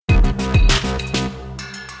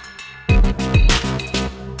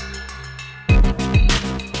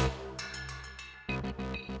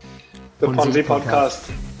The Ponzi Ponzi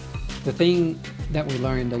podcast. podcast. The thing that we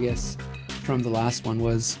learned, I guess, from the last one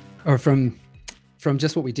was, or from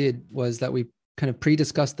just what we did, was that we kind of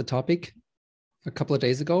pre-discussed the topic a couple of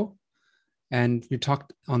days ago, and we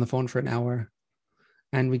talked on the phone for an hour,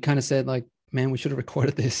 and we kind of said, like, man, we should have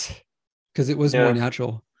recorded this because it was more Yeah.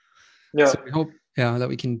 natural. Yeah. So we hope, yeah, that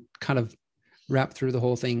we can kind of wrap through the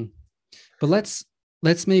whole thing. But let's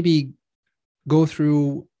maybe go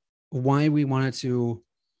through why we wanted to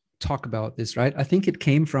talk about this, right? I think it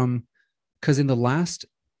came from because in the last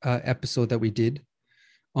episode that we did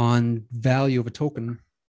on value of a token,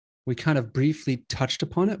 we kind of briefly touched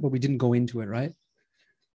upon it, but we didn't go into it, right?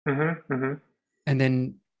 Mm-hmm. Mm-hmm. And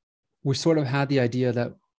then we sort of had the idea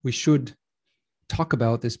that we should talk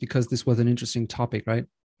about this because this was an interesting topic, right?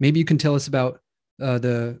 Maybe you can tell us about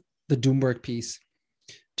the Doomberg piece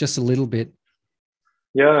just a little bit.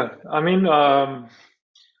 Yeah.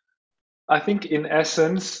 I think in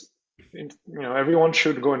essence, everyone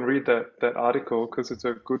should go and read that article because it's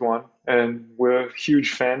a good one, and we're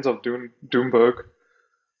huge fans of Doomberg.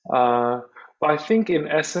 But I think in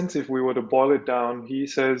essence, if we were to boil it down, he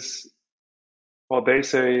says, or they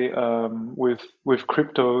say, with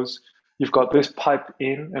cryptos, you've got this pipe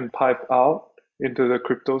in and pipe out into the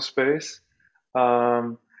crypto space,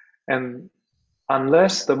 and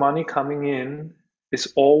unless the money coming in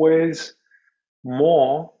is always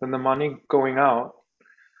more than the money going out,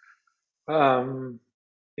 um,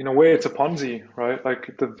 in a way, it's a Ponzi, right?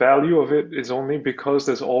 Like the value of it is only because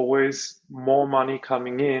there's always more money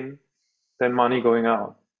coming in than money going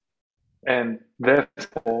out, and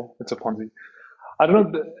therefore it's a Ponzi. I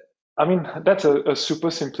don't know. I mean, that's a super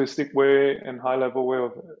simplistic way and high level way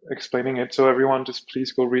of explaining it. So everyone, just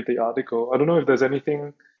please go read the article. I don't know if there's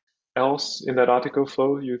anything else in that article,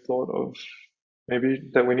 Flo, you thought of maybe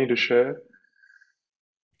that we need to share.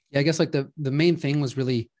 Yeah, I guess like the main thing was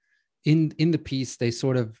really in the piece they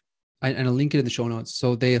sort of, and I'll link it in the show notes.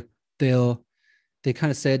 So they kind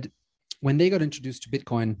of said when they got introduced to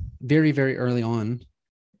Bitcoin very, very early on,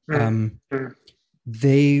 Mm-hmm.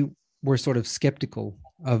 they were sort of skeptical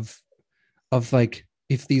of like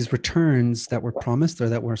if these returns that were promised or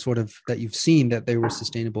that were sort of that you've seen that they were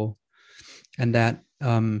sustainable, and that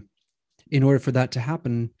in order for that to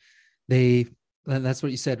happen, they that's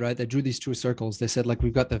what you said, right? They drew these two circles. They said like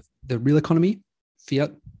we've got the real economy,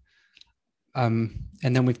 fiat, and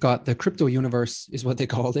then we've got the crypto universe is what they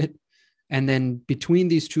called it. And then between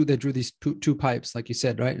these two, they drew these two pipes, like you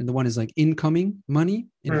said, right? And the one is like incoming money,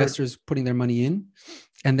 investors putting their money in.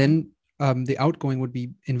 And then the outgoing would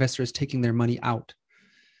be investors taking their money out.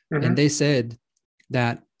 And Mm-hmm. they said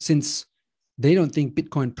that since they don't think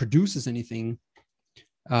Bitcoin produces anything,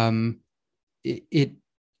 um, it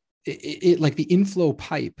like the inflow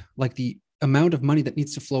pipe, like the amount of money that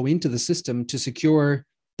needs to flow into the system to secure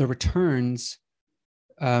the returns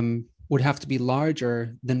would have to be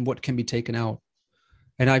larger than what can be taken out.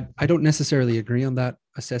 And I don't necessarily agree on that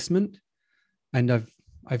assessment. And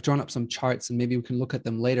I've drawn up some charts and maybe we can look at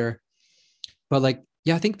them later. But like,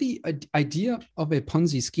 yeah, I think the idea of a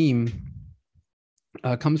Ponzi scheme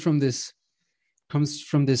comes from this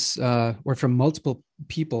or from multiple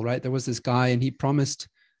people, right? There was this guy and he promised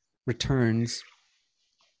returns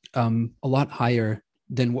a lot higher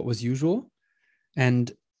than what was usual.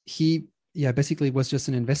 And he, yeah, basically was just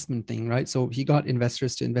an investment thing, right? So he got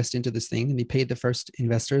investors to invest into this thing and he paid the first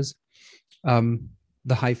investors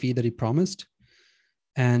the high fee that he promised.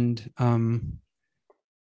 And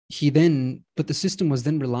but the system was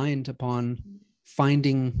then reliant upon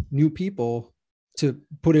finding new people to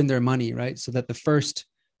put in their money, right? So that the first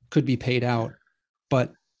could be paid out.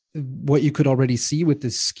 But what you could already see with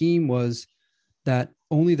this scheme was that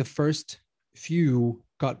only the first few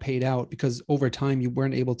got paid out because over time you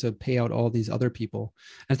weren't able to pay out all these other people.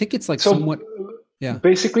 I think it's like So somewhat, yeah,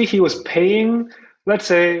 basically, he was paying. Let's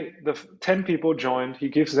say the 10 people joined. He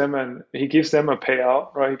gives them a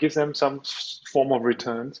payout, right? He gives them some form of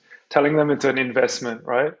returns, telling them it's an investment,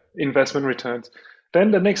 right? Investment returns.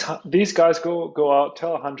 Then these guys go out,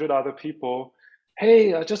 tell 100 other people,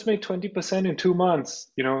 "Hey, I just made 20% in 2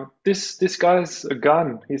 months. This guy's a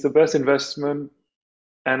gun. He's the best investment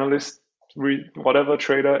analyst, whatever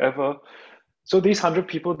trader ever." So these 100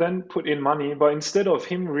 people then put in money, but instead of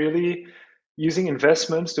him really using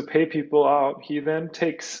investments to pay people out, he then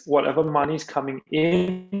takes whatever money's coming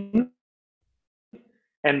in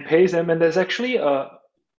and pays them. And there's actually a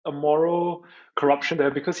moral corruption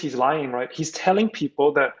there because he's lying, right? He's telling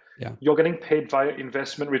people that yeah, you're getting paid via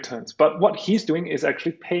investment returns. But what he's doing is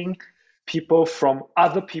actually paying people from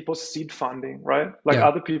other people's seed funding, right? Like yeah,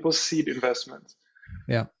 other people's seed investments.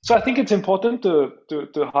 yeah, So I think it's important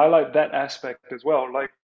to highlight that aspect as well.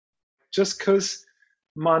 Like just because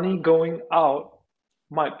money going out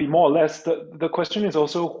might be more or less, the question is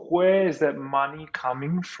also where is that money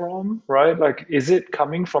coming from, right? Like, is it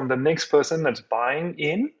coming from the next person that's buying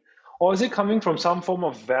in, or is it coming from some form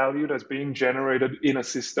of value that's being generated in a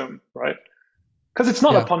system, right? Because it's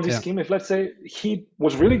not a Yeah, Ponzi yeah, scheme. If let's say he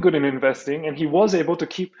was really good in investing and he was able to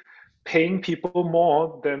keep paying people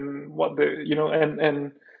more than what they,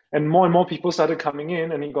 and more people started coming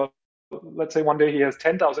in, and he got, let's say one day he has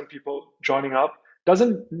 10,000 people joining up,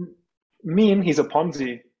 doesn't mean he's a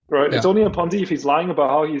Ponzi, right? It's yeah. only a Ponzi if he's lying about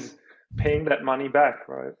how he's paying that money back,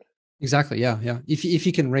 right? Exactly. Yeah, yeah. If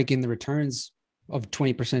you can rake in the returns of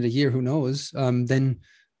 20% a year, who knows? Then,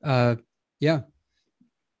 uh, yeah,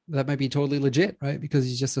 that might be totally legit, right? Because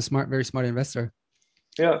he's just a very smart investor.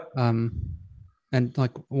 Yeah. Um, and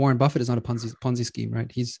like Warren Buffett is not a Ponzi scheme,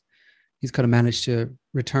 right? He's kind of managed to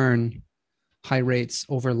return high rates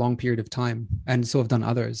over a long period of time, and so have done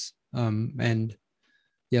others. And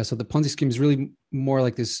yeah, so the Ponzi scheme is really more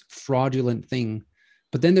like this fraudulent thing.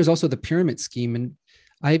 But then there's also the pyramid scheme, and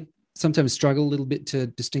I sometimes struggle a little bit to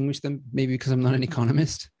distinguish them, maybe because I'm not an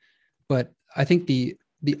economist. But I think the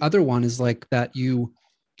other one is like that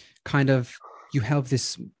kind of you have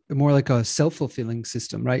this more like a self-fulfilling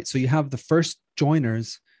system, right? So you have the first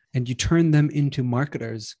joiners and you turn them into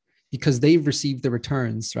marketers because they've received the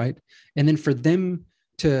returns, right? And then for them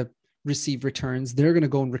to receive returns, they're going to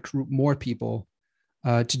go and recruit more people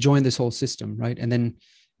to join this whole system, right? And then,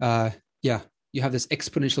 yeah, you have this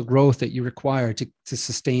exponential growth that you require to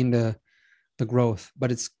sustain the growth,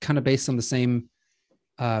 but it's kind of based on the same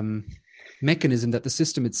mechanism that the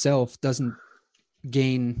system itself doesn't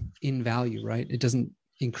gain in value, right? It doesn't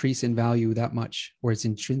increase in value that much, or its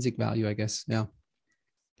intrinsic value, I guess. Yeah.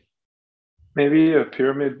 Maybe a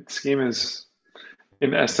pyramid scheme is,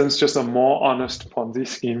 in essence, just a more honest Ponzi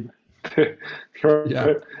scheme. Yeah.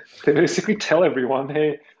 Right? They basically tell everyone,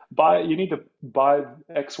 hey, you need to buy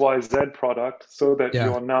XYZ product so that Yeah.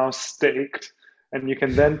 you're now staked, and you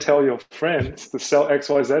can then tell your friends to sell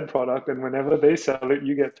XYZ product, and whenever they sell it,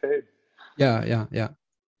 you get paid. Yeah. Yeah. Yeah.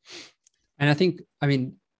 And I think, I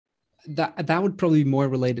mean, that would probably be more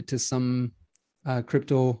related to some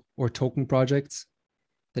crypto or token projects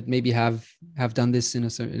that maybe have done this in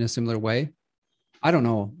a similar way. I don't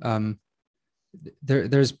know.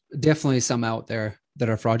 There's definitely some out there that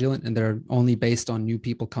are fraudulent and they're only based on new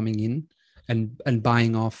people coming in and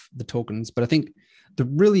buying off the tokens. But I think the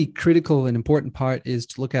really critical and important part is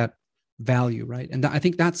to look at value, right? And I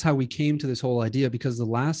think that's how we came to this whole idea, because the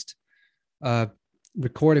last uh,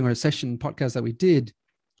 recording or session podcast that we did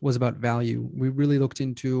was about value. We really looked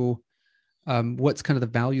into what's kind of the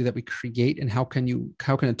value that we create and how can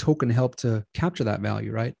a token help to capture that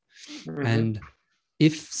value, right? Mm-hmm. And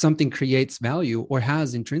if something creates value or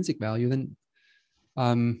has intrinsic value, then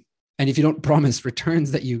and if you don't promise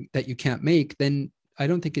returns that you can't make, then I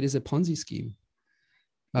don't think it is a Ponzi scheme.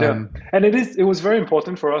 Yeah, um and it was very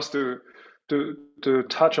important for us to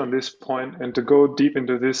touch on this point and to go deep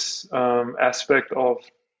into this aspect of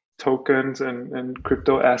tokens and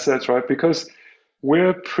crypto assets, right? Because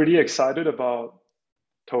we're pretty excited about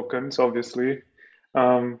tokens, obviously,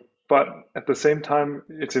 but at the same time,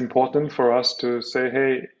 it's important for us to say,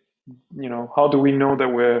 hey, how do we know that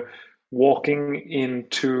we're walking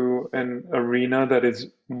into an arena that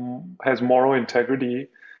has moral integrity,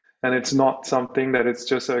 and it's not something that it's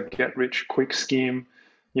just a get rich quick scheme,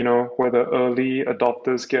 where the early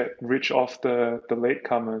adopters get rich off the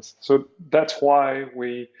latecomers. So that's why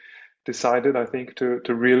we decided, I think, to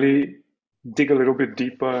really dig a little bit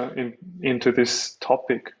deeper into this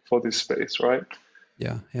topic for this space, right?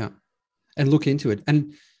 yeah, yeah, and look into it.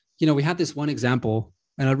 And we had this one example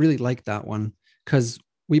and I really liked that one because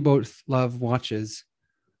we both love watches,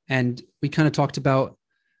 and we kind of talked about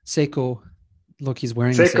Seiko. Look, he's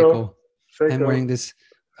wearing a Seiko, Seiko. I'm Seiko. wearing this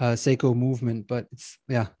Seiko movement, but it's,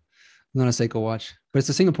 yeah, not a Seiko watch, but it's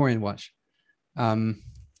a Singaporean watch. Um,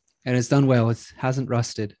 and it's done well. It hasn't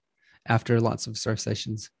rusted after lots of surf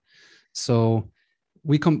sessions. So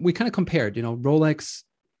we kind of compared, Rolex.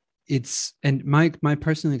 And my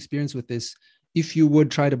personal experience with this, if you would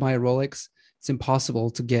try to buy a Rolex, it's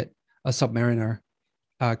impossible to get a Submariner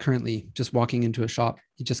currently. Just walking into a shop,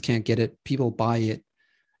 you just can't get it. People buy it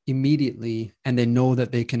immediately, and they know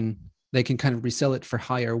that they can kind of resell it for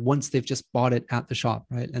higher once they've just bought it at the shop,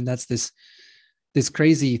 right? And that's this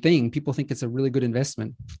crazy thing. People think it's a really good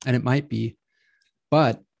investment, and it might be,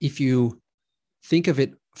 but if you think of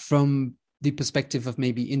it from the perspective of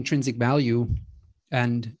maybe intrinsic value,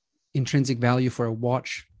 and intrinsic value for a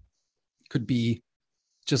watch could be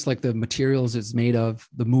just like the materials it's made of,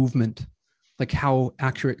 the movement, like how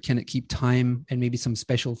accurate can it keep time, and maybe some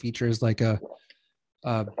special features like a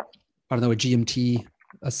I don't know, a GMT,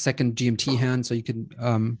 a second GMT hand, so you can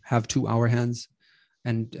have 2 hour hands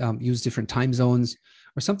and use different time zones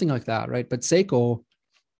or something like that, right? But Seiko,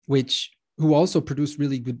 which who also produce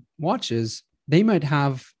really good watches, they might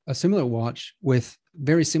have a similar watch with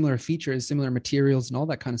very similar features, similar materials, and all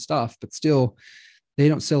that kind of stuff, but still they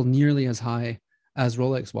don't sell nearly as high as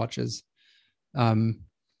Rolex watches. Um,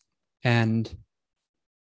 and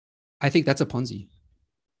I think that's a Ponzi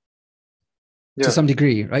to Yeah, some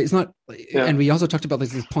degree, right? It's not, yeah, and we also talked about like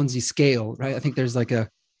this Ponzi scale, right? I think there's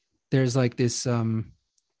like this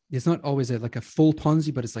it's not always like a full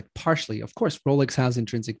Ponzi, but it's like partially. Of course, Rolex has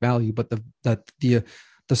intrinsic value, but the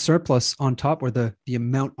surplus on top, or the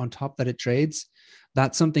amount on top that it trades,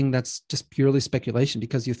 that's something that's just purely speculation,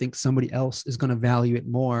 because you think somebody else is going to value it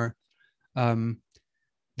more um,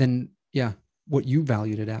 than what you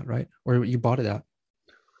valued it at, right? Or what you bought it at.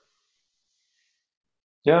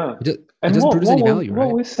 yeah. It And doesn't produce any value, what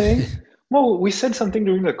right? we're saying, well, we said something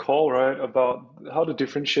during the call, right, about how to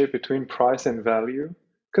differentiate between price and value.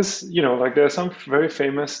 Because, like there are some very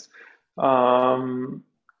famous um,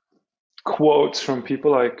 quotes from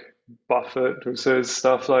people like Buffett who says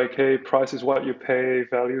stuff like, "Hey, price is what you pay,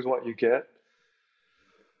 value is what you get."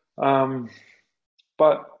 Um,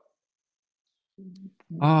 but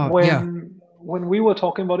Oh yeah, when we were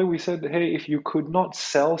talking about it, we said, "Hey, if you could not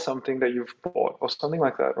sell something that you've bought, or something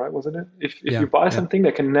like that, right? Wasn't it? If you yeah, buy yeah, something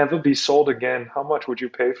that can never be sold again, how much would you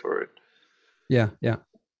pay for it?" yeah, yeah.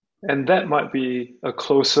 And that might be a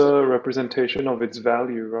closer representation of its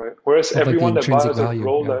value, right? Whereas Of like the everyone that intrinsic buys a value. Yeah,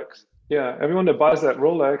 Rolex, yeah, everyone that buys that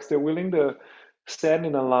Rolex, they're willing to stand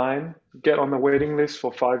in a line, get on the waiting list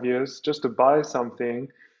for 5 years just to buy something,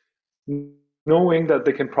 knowing that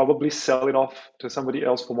they can probably sell it off to somebody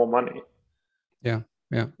else for more money. yeah,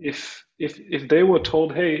 yeah, If they were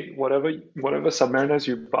told, hey, whatever Submariners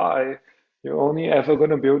you buy, you're only ever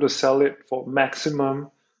going to be able to sell it for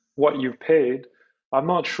maximum what you paid, I'm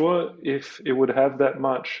not sure if it would have that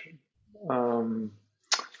much, um,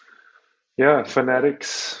 yeah,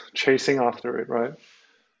 fanatics chasing after it, right?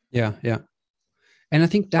 yeah, yeah. And I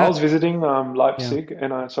think I was that, visiting yeah. Leipzig,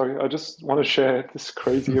 and I just want to share this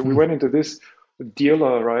crazy. We went into this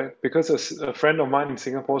dealer, right? Because a friend of mine in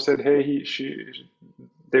Singapore said, hey,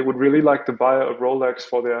 they would really like to buy a Rolex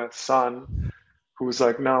for their son, who's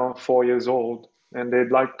like now 4 years old, and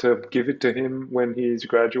they'd like to give it to him when he's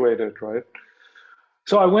graduated, right?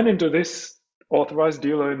 So I went into this authorized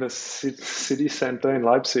dealer in the city center in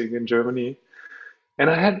Leipzig in Germany,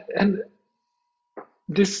 and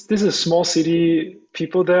this is a small city.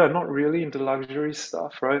 People there are not really into luxury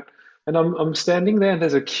stuff, right? And I'm standing there, and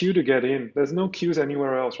there's a queue to get in. There's no queues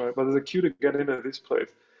anywhere else, right? But there's a queue to get into this place.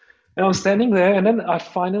 And I'm standing there, and then I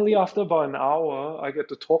finally, after about an hour, I get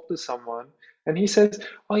to talk to someone, and he says,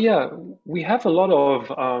 "Oh yeah, we have a lot of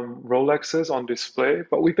Rolexes on display,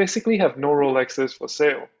 but we basically have no Rolexes for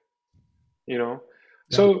sale, you know.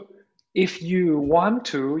 Yeah. So if you want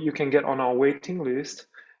to, you can get on our waiting list,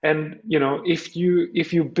 and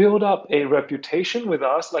if you build up a reputation with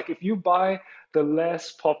us, like if you buy the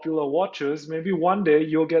less popular watches, maybe one day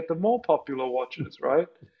you'll get the more popular watches, right?"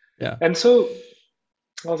 Yeah. And so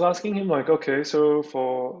I was asking him like, okay, so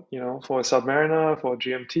for a Submariner, for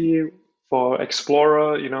GMT, for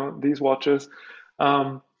Explorer, these watches,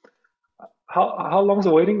 um, how long's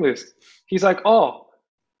the waiting list? He's like, oh,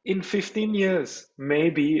 in 15 years,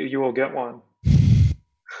 maybe you will get one.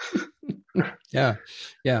 Yeah.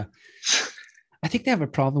 Yeah. I think they have a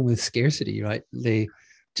problem with scarcity, right? They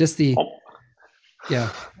just the Or,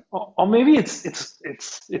 yeah, or maybe it's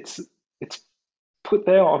put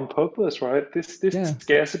there on purpose, right? This yeah. I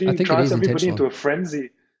scarcity think it drives is everybody intentional. into a frenzy.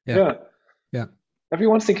 Yeah. Yeah, Yeah.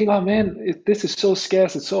 everyone's thinking, oh man, this is so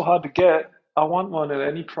scarce, it's so hard to get. I want one at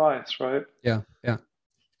any price, right? Yeah. Yeah.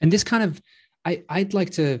 And this kind of I'd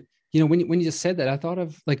like to, when you just said that, I thought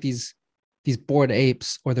of like these bored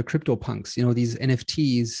apes or the crypto punks, these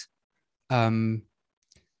NFTs. Um,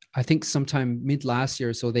 I think sometime mid last year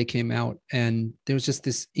or so they came out, and there was just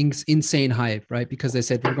this insane hype, right? Because they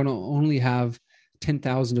said we're going to only have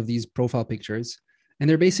 10,000 of these profile pictures, and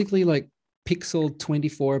they're basically like pixel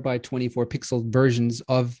 24 by 24 pixel versions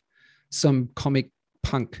of some comic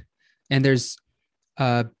punk, and there's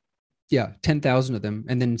uh 10,000 of them,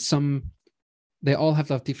 and then some, they all have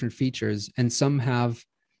like different features, and some have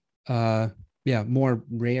uh more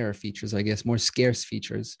rare features, I guess, more scarce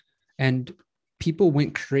features, and people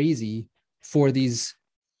went crazy for these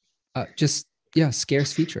just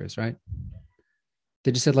scarce features, right?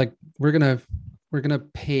 They just said like we're gonna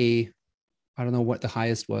pay, I don't know what the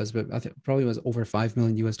highest was, but I think probably was over 5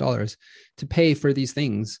 million US dollars to pay for these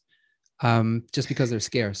things, just because they're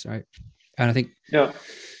scarce, right? And I think Yeah.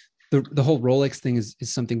 the whole Rolex thing is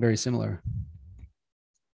something very similar.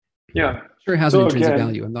 Yeah. Sure, it has an So intrinsic again,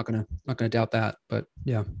 value. I'm not gonna doubt that, but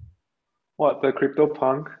yeah, what the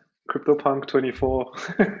CryptoPunk 24,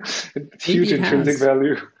 it's maybe huge it intrinsic has.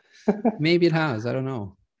 value. Maybe it has. I don't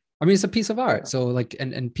know. I mean, it's a piece of art. Yeah. So like,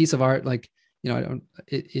 and piece of art, like, I don't.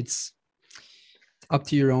 It's up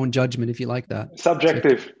to your own judgment if you like that. So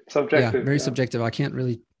Subjective, yeah, subjective. very Yeah. subjective. I can't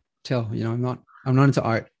really tell. I'm not into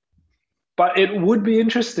art. But it would be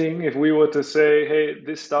interesting if we were to say, hey,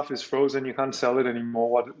 this stuff is frozen, you can't sell it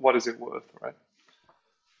anymore. What is it worth, right?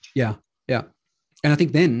 Yeah, yeah. And I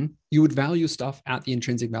think then you would value stuff at the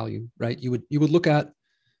intrinsic value, right? You would look at,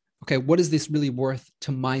 okay, what is this really worth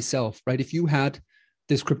to myself, right? If you had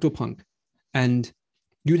this CryptoPunk, and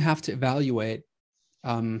you'd have to evaluate,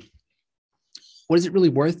 um, what is it really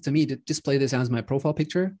worth to me to display this as my profile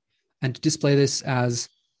picture, and to display this as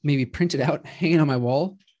maybe printed out, hanging on my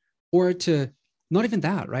wall, or to not even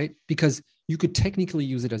that, right? Because you could technically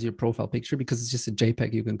use it as your profile picture because it's just a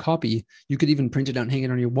JPEG you can copy. You could even print it out and hang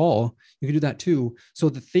it on your wall. You could do that too. So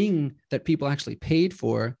the thing that people actually paid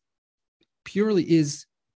for purely is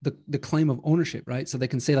the claim of ownership, right? So they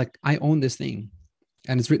can say like, I own this thing,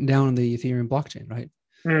 and it's written down on the Ethereum blockchain, right?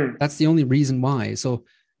 Mm, That's the only reason why. So,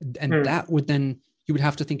 and mm, that would then, you would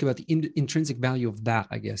have to think about the intrinsic value of that,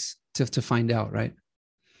 I guess, to find out, right?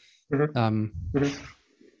 mhm, Um, mhm.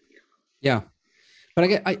 yeah, but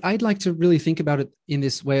I'd like to really think about it in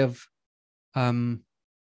this way of, um,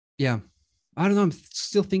 yeah, I don't know. I'm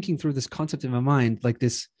still thinking through this concept in my mind, like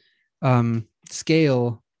this,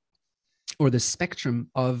 scale, or the spectrum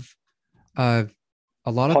of, uh,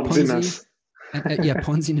 a lot of Ponzi, Ponziness. and yeah,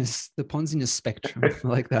 Ponziness, the Ponziness spectrum, I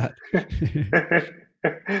like that.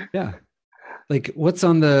 Yeah, like what's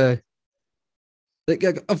on the, like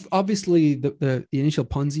obviously the initial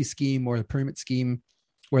Ponzi scheme or the pyramid scheme,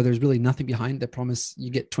 where there's really nothing behind the promise, you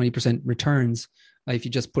get 20% returns, if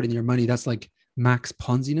you just put in your money, that's like max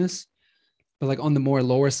Ponziness. But like on the more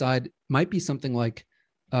lower side might be something like,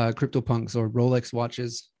 CryptoPunks or Rolex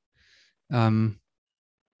watches, um,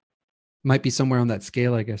 might be somewhere on that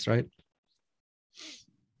scale, I guess, right?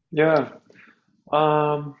 Yeah.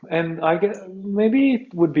 And I get maybe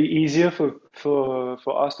it would be easier for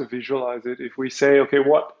us to visualize it if we say, okay,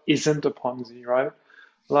 what isn't a Ponzi, right?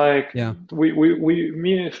 Like Yeah,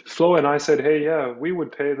 me, Flo and I said, hey, yeah, we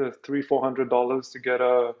would pay the $300-400 to get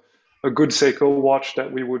a good Seiko watch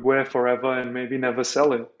that we would wear forever and maybe never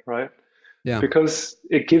sell it, right? yeah, Because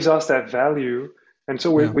it gives us that value, and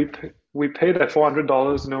so yeah, we pay that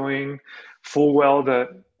 $400 knowing full well that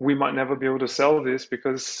we might never be able to sell this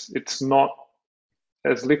because it's not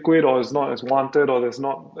as liquid or it's not as wanted or there's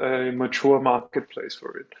not a mature marketplace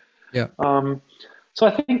for it. yeah, Um, so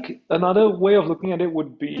I think another way of looking at it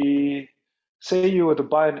would be, say you were to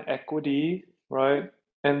buy an equity, right?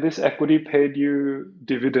 And this equity paid you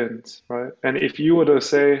dividends, right? And if you were to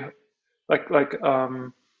say, what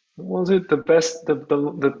was it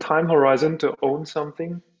the time horizon to own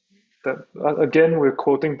something that again we're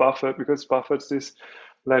quoting Buffett because Buffett's this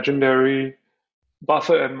legendary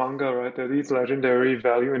Buffett and Munger, right? They're these legendary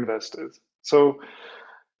value investors. So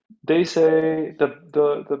they say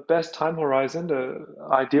the best time horizon, the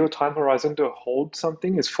ideal time horizon to hold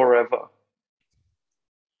something is forever,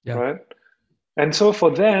 yeah, right? And so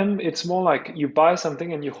for them, it's more like you buy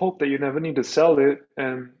something and you hope that you never need to sell it,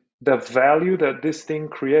 and the value that this thing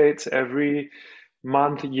creates every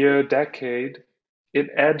month, year, decade,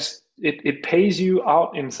 it pays you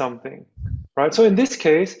out in something, right? So in this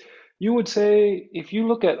case, you would say if you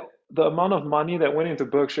look at the amount of money that went into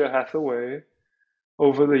Berkshire Hathaway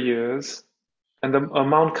over the years and the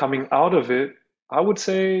amount coming out of it, I would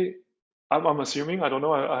say, I'm assuming, I don't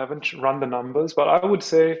know, I haven't run the numbers, but I would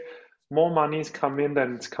say more money's come in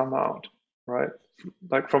than it's come out, right?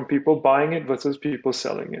 Like from people buying it versus people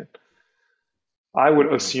selling it. I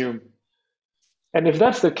would assume. And if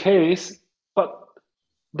that's the case, but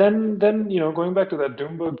then going back to that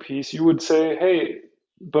Doomberg piece, you would say, hey,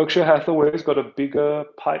 Berkshire Hathaway's got a bigger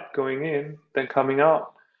pipe going in than coming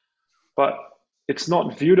out. But it's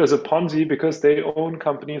not viewed as a Ponzi because they own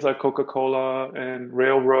companies like Coca-Cola and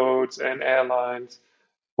railroads and airlines,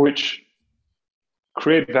 which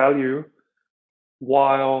create value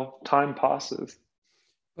while time passes.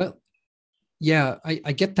 well, yeah,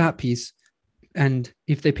 I get that piece. And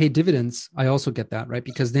if they pay dividends, I also get that, right?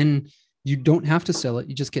 Because then you don't have to sell it.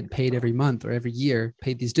 You just get paid every month or every year,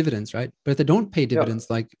 paid these dividends, right? But if they don't pay Yeah. dividends,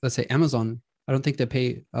 like let's say Amazon, I don't think they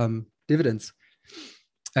pay, dividends.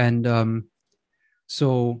 And,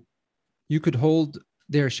 so you could hold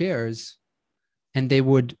their shares and they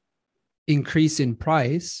would increase in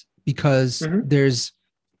price because Hmm. there's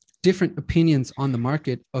different opinions on the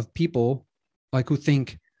market of people like who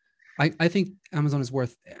think I think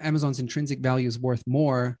Amazon's intrinsic value is worth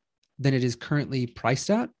more than it is currently priced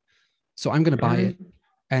at. So I'm going to buy it. Hmm.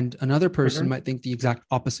 And another person Hmm. might think the exact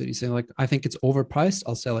opposite. He's saying like, I think it's overpriced.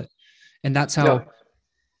 I'll sell it. And Yeah.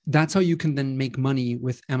 that's how you can then make money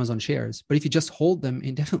with Amazon shares. But if you just hold them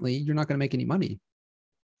indefinitely, you're not going to make any money.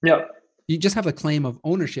 Yeah. You just have a claim of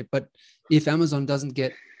ownership. But if Amazon doesn't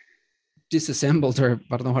get disassembled, or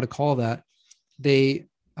I don't know how to call that, they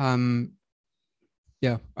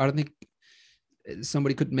yeah, I don't think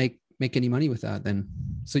somebody could make any money with that then.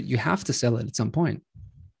 So you have to sell it at some point.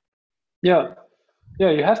 Yeah. Yeah.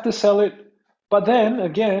 You have to sell it. But then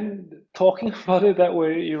again, talking about it that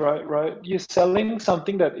way, you're right, right? You're selling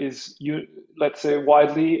something that is let's say,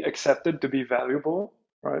 widely accepted to be valuable,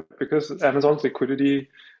 right? Because Amazon's liquidity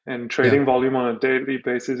and Yeah. trading volume on a daily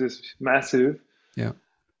basis is massive. Yeah.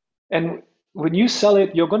 And when you sell it,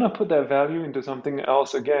 you're going to put that value into something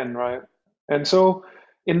else again, right? And so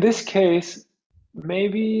in this case,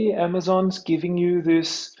 maybe Amazon's giving you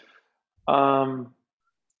this, um,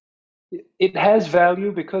 it has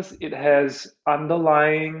value because it has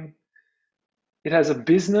a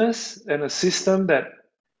business and a system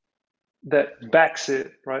that backs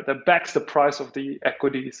it, right? That backs the price of the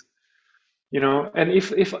equities, you know? And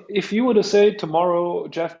if you were to say tomorrow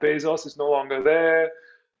Jeff Bezos is no longer there,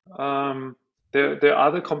 Um, there are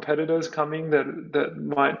other competitors coming that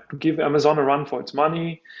might give Amazon a run for its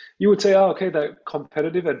money. You would say, oh, okay, that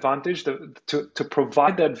competitive advantage to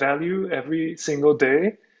provide that value every single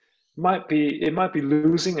day might be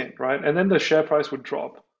losing it, right? And then the share price would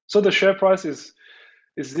drop. So the share price is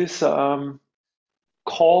this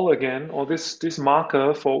call again, or this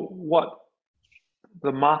marker for what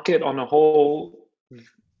the market on a whole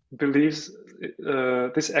believes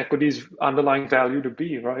this equity's underlying value to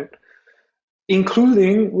be, right?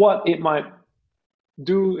 Including what it might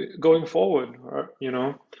do going forward, right? You know,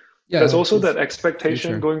 there's Yeah. also This that expectation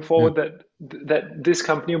future. going Yeah. forward that this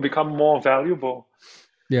company will become more valuable.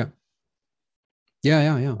 Yeah. Yeah.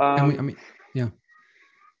 Yeah. Yeah. And we, I Um, mean, yeah.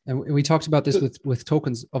 And we talked about this th- with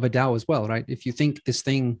tokens of a DAO as well, right? If you think this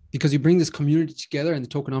thing, because you bring this community together, and the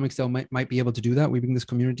tokenomics DAO might be able to do that. We bring this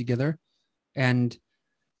community together, and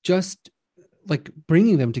just like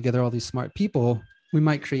bringing them together, all these smart people, we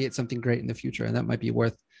might create something great in the future, and that might be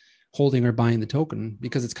worth holding or buying the token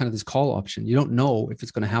because it's kind of this call option. You don't know if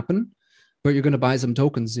it's going to happen, but you're going to buy some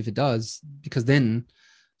tokens if it does, because then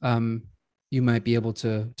um, you might be able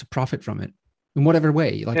to profit from it in whatever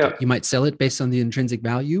way. Like yeah. you might sell it based on the intrinsic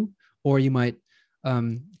value, or you might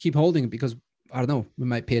keep holding it because I don't know, we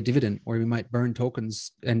might pay a dividend, or we might burn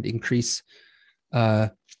tokens and increase, uh,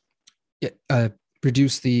 uh,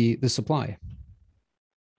 reduce the supply.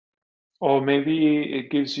 Or maybe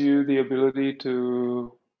it gives you the ability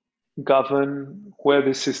to govern where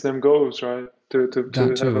this system goes, right? That To have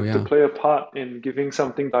too, to yeah, play a part in giving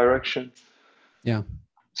something direction. yeah,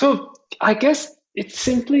 So I guess it's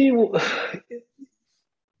simply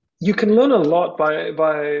you can learn a lot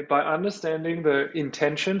by understanding the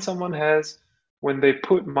intention someone has when they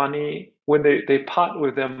put money when they part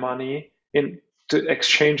with their money in to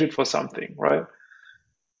exchange it for something, right?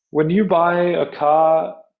 When you buy a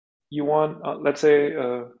car, you want let's say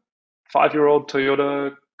a 5-year-old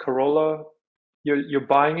Toyota Corolla, you're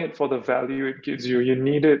buying it for the value it gives you. You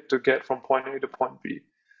need it to get from point A to point B.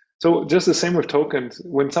 So just the same with tokens.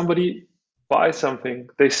 When somebody buys something,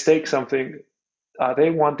 they stake something, are they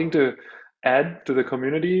wanting to add to the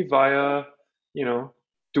community via, you know,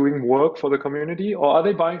 doing work for the community? Or are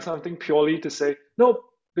they buying something purely to say, nope,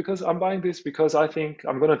 because I'm buying this because I think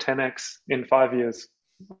I'm going to 10x in 5 years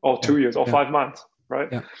or yeah, 2 years or yeah, 5 months, right?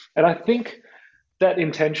 yeah. And I think that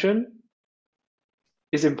intention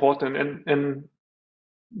is important. And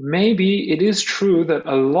maybe it is true that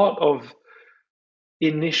a lot of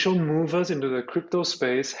initial movers into the crypto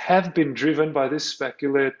space have been driven by this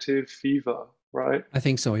speculative fever, right? I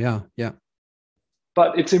think so. Yeah, yeah,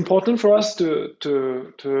 But it's important for us to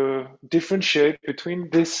differentiate between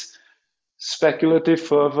this speculative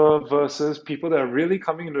fervor versus people that are really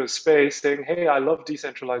coming into the space saying, "Hey, I love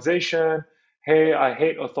decentralization. Hey, I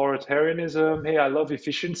hate authoritarianism. Hey, I love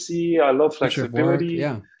efficiency. I love future of work. flexibility."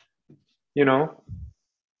 Yeah, You know,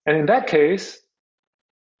 and in that case,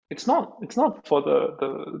 it's not for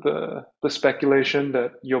the speculation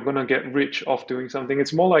that you're gonna get rich off doing something.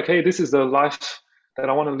 It's more like, hey, this is the life that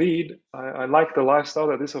I want to lead. I like the lifestyle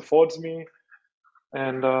that this affords me,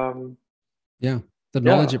 and yeah. The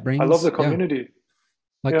knowledge yeah, it I love the brings. Yeah, community.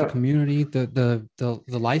 like the Yeah. community, the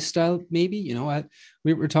lifestyle, maybe,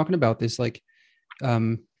 we were talking about this, like,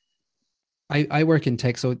 um, I work in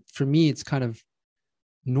tech. So for me, it's kind of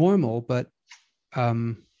normal, but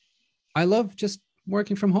um, I love just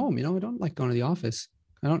working from home. I don't like going to the office.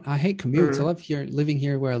 I hate commutes. I Mm. love living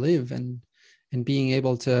here where I live, and being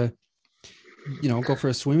able to, go for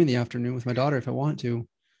a swim in the afternoon with my daughter if I want to,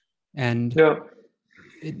 and Yeah.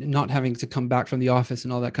 not having to come back from the office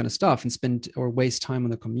and all that kind of stuff and spend or waste time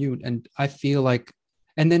on the commute. And I feel like,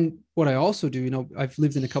 and then what I also do, I've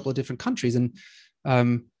lived in a couple of different countries, and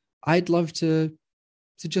um, I'd love to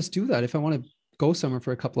just do that. If I want to go somewhere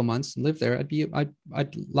for a couple of months and live there,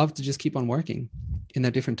 I'd love to just keep on working in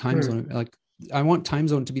that different time Mm. zone. Like, I want time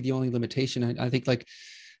zone to be the only limitation. I think, like,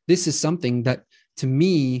 this is something that to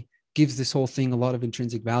me gives this whole thing a lot of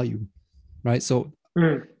intrinsic value, right? So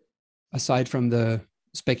Mm. aside from the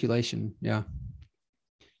speculation, yeah.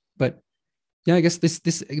 But yeah, I guess this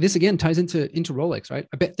again ties into Rolex, right?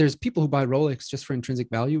 I bet there's people who buy Rolex just for intrinsic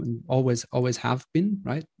value, and always have been,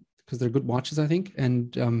 right? Because they're good watches, I think,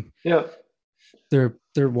 and Yeah.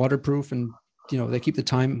 they're waterproof, and they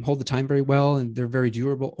hold the time very well, and they're very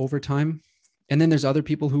durable over time. And then there's other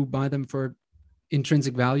people who buy them for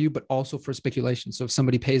intrinsic value, but also for speculation. So if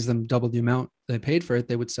somebody pays them double the amount they paid for it,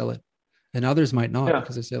 they would sell it, and others might not, Yeah.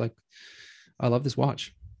 because they say, like, I love this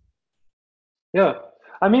watch. Yeah.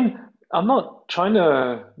 I mean, I'm not trying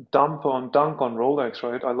to dunk on Rolex,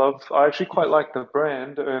 right? I actually quite like the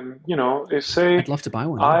brand, and if I'd say love to buy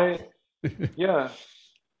one. I, Yeah. yeah,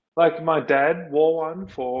 like my dad wore one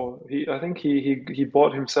I think he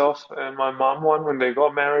bought himself and my mom one when they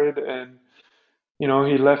got married, and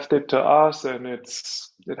he left it to us, and it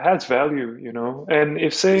has value, and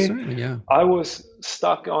if say Certainly, yeah. I was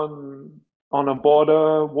stuck on a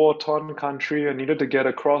border, war-torn country, and needed to get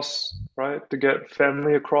across, right, to get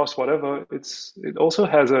family across, whatever. It also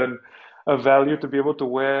has a value to be able to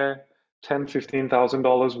wear 10,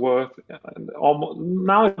 $15,000 worth. And almost,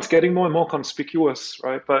 now it's getting more and more conspicuous,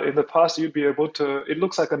 right? But in the past, you'd be able to. It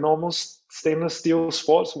looks like a normal stainless steel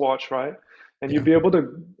sports watch, right? And you'd Yeah. be able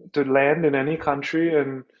to land in any country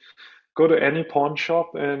and go to any pawn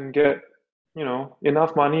shop and get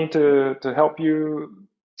enough money to help you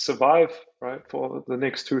survive, right, for the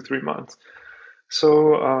next 2 3 months. So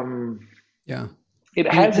Yeah. it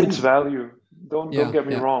I mean, has its value. Don't yeah, get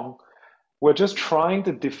me yeah. wrong. We're just trying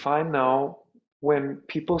to define now, when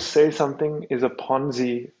people say something is a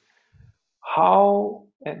Ponzi, how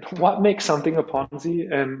and what makes something a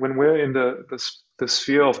Ponzi, and when we're in the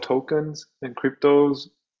sphere of tokens and cryptos,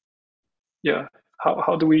 yeah,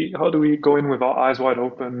 how do we go in with our eyes wide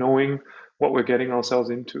open, knowing what we're getting ourselves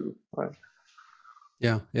into, right?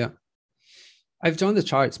 Yeah, yeah. I've done the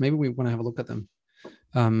charts. Maybe we want to have a look at them.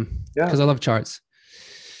 Yeah. Because I love charts.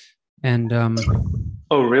 And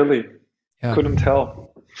Oh, really? yeah, Couldn't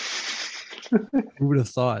tell. who would have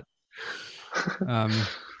thought? Um,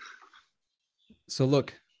 so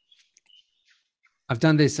look, I've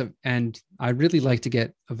done this, and I really like to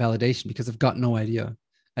get a validation because I've got no idea.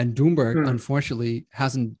 And Doomberg, Hmm. unfortunately,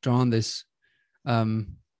 hasn't drawn this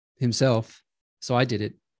um, himself. So I did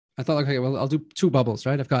it. I thought, like, okay, well, I'll do two bubbles,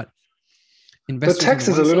 right? I've got The investors on the text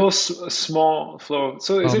is a one little side. small flow.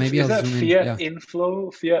 So Oh, maybe is I'll that zoom in. fiat Yeah. inflow,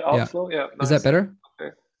 fiat Yeah. outflow? Yeah, Is that nice. better?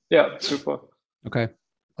 Okay. Yeah, super. Okay.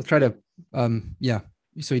 I'll try to, yeah.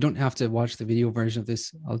 So you don't have to watch the video version of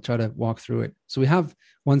this. I'll try to walk through it. So we have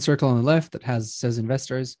one circle on the left that says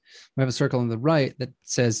investors. We have a circle on the right that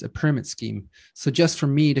says a pyramid scheme. So just for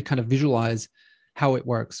me to kind of visualize how it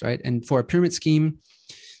works, right? And for a pyramid scheme,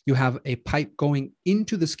 you have a pipe going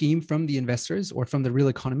into the scheme from the investors or from the real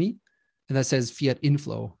economy, and that says fiat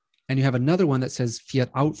inflow. And you have another one that says fiat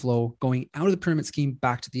outflow going out of the pyramid scheme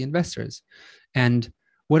back to the investors. And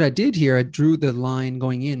what I did here, I drew the line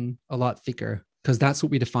going in a lot thicker because that's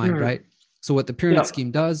what we defined, Hmm. right? So what the pyramid Yeah. scheme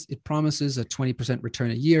does, it promises a 20% return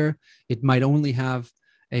a year. It might only have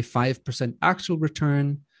a 5% actual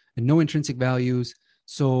return and no intrinsic values.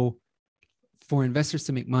 So for investors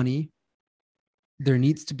to make money, there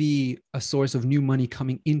needs to be a source of new money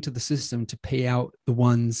coming into the system to pay out the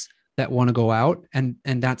ones that want to go out, and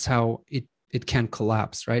that's how it can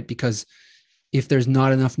collapse, right? Because if there's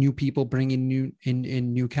not enough new people bringing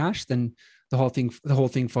new cash, then the whole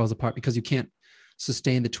thing falls apart because you can't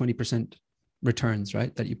sustain the 20% returns,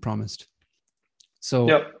 right, that you promised. So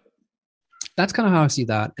Yeah. that's kind of how I see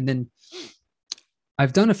that. And then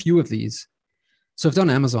I've done a few of these. So I've done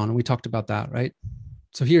Amazon, and we talked about that, right?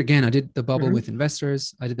 So here again, I did the bubble with Hmm.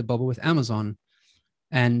 investors. I did the bubble with Amazon.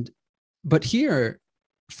 But here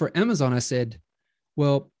for Amazon, I said,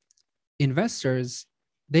 well, investors,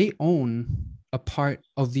 they own a part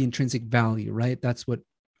of the intrinsic value, right? That's what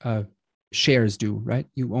uh, shares do, right?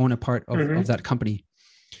 You own a part of Mm-hmm. that company,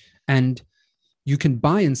 and you can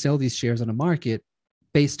buy and sell these shares on a market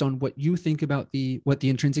based on what you think about what the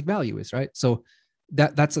intrinsic value is, right? So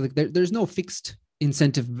that's like there's no fixed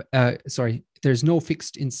incentive. There's no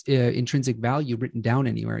fixed intrinsic value written down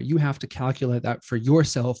anywhere. You have to calculate that for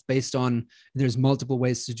yourself based on. There's multiple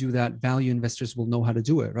ways to do that. Value investors will know how to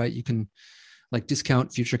do it, right? You can like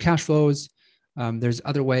discount future cash flows. There's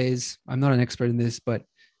other ways. I'm not an expert in this, but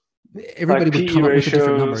everybody Like would PE come up with the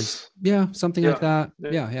different numbers. ratios. Yeah, something like Yeah. that.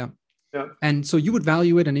 Yeah. Yeah, yeah. Yeah. And so you would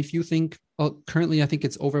value it. And if you think, well, currently I think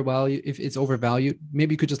it's overvalued, if it's overvalued,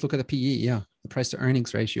 maybe you could just look at the PE, yeah, the price to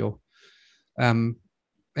earnings ratio. Um,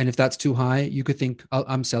 and if that's too high, you could think,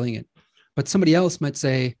 I'm selling it. But somebody else might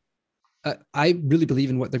say, I really believe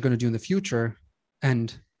in what they're going to do in the future.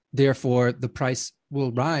 And therefore the price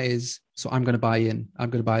will rise. So I'm going to buy in, I'm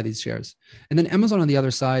going to buy these shares. And then Amazon on the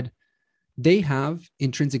other side, they have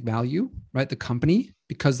intrinsic value, right? The company,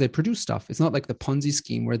 because they produce stuff. It's not like the Ponzi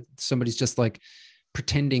scheme where somebody's just like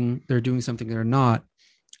pretending they're doing something they're not.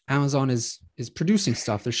 Amazon is producing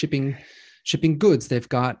stuff. They're shipping goods. They've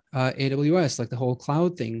got AWS, like the whole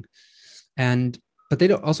cloud thing, and but they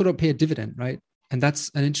don't pay a dividend, right? And that's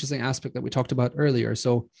an interesting aspect that we talked about earlier.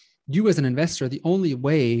 So you as an investor, the only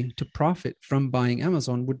way to profit from buying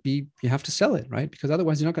Amazon would be you have to sell it, right? Because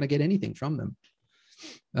otherwise you're not going to get anything from them.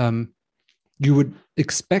 You would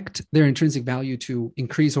expect their intrinsic value to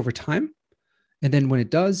increase over time. And then when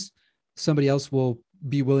it does, somebody else will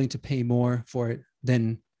be willing to pay more for it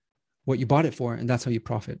than what you bought it for. And that's how you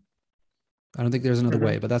profit. I don't think there's another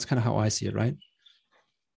way, Mm-hmm. but that's kind of how I see it, right?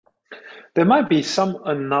 There might be some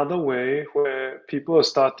another way where people are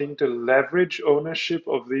starting to leverage ownership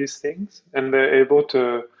of these things and they're able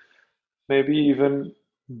to maybe even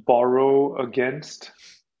borrow against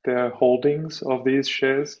their holdings of these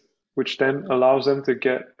shares, which then allows them to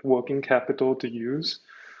get working capital to use,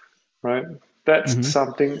 right? That's Mm-hmm.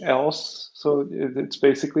 something else. So it's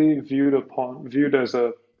basically viewed as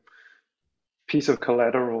a piece of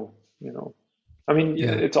collateral, you know. I mean,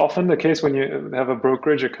 Yeah. it's often the case when you have a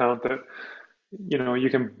brokerage account that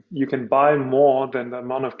you can buy more than the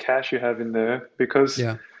amount of cash you have in there because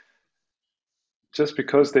Yeah. just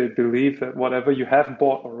because they believe that whatever you have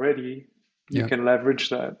bought already, you Yeah. can leverage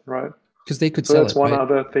that, right? Because they could So sell that's it, one right?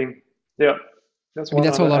 other thing. Yeah, that's I mean, one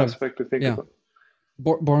that's how a other lot of, aspect to think yeah, about.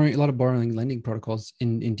 borrowing, a lot of borrowing lending protocols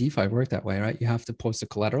in DeFi work that way, right? You have to post a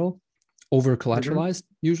collateral, over Hmm. collateralized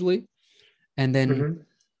usually. And then Hmm.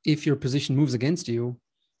 if your position moves against you,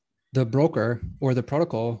 the broker or the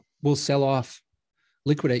protocol will sell off,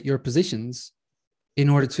 liquidate your positions in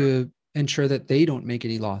order to ensure that they don't make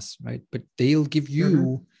any loss, right? But they'll give Hmm.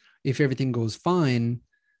 you, if everything goes fine,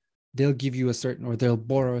 they'll give you a certain, or they'll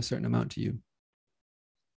borrow a certain amount to you.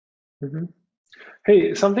 Hmm.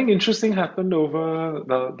 Hey, something interesting happened over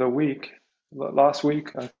the week, last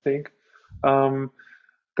week, I think. Um,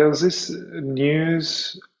 there was this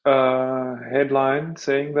news headline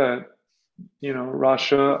saying that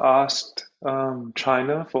Russia asked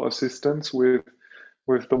China for assistance with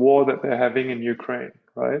the war that they're having in Ukraine,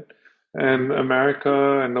 right? Mm-hmm. And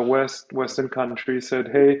America and the Western countries said,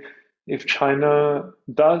 hey, if China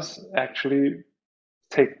does actually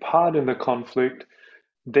take part in the conflict,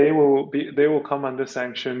 they will come under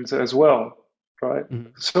sanctions as well, right? Mm-hmm.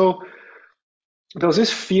 So there was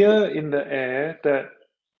this fear in the air that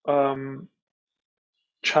um,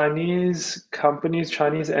 Chinese companies,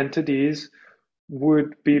 Chinese entities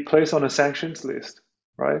would be placed on a sanctions list,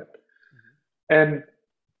 right? And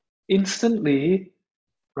instantly,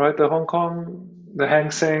 right, the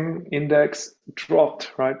Hang Seng index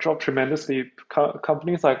dropped, right, dropped tremendously.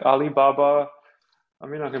 Companies like Alibaba, I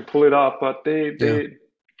mean, I can pull it up, but Yeah.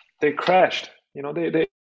 they crashed. They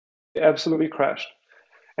absolutely crashed.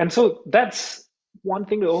 And so that's one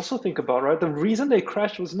thing to also think about, right? The reason they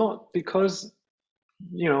crashed was not because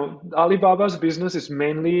Alibaba's business is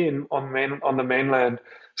mainly on the mainland.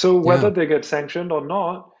 So whether Yeah. they get sanctioned or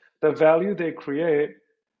not, the value they create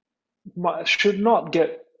should not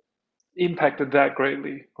get impacted that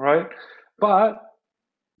greatly, right? But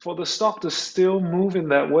for the stock to still move in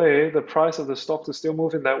that way, the price of the stock to still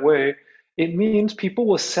move in that way, it means people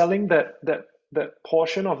were selling that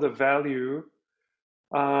portion of the value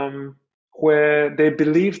um, where they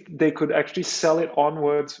believed they could actually sell it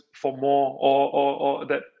onwards for more, or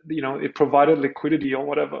that it provided liquidity or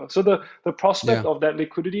whatever. So the prospect Yeah. of that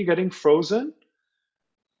liquidity getting frozen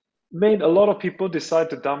made a lot of people decide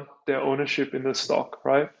to dump their ownership in the stock,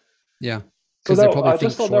 right? Yeah. So Because they that probably I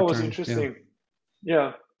just think thought that short was term. Yeah. interesting.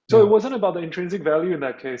 Yeah. So Yeah. it wasn't about the intrinsic value in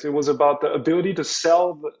that case. It was about the ability to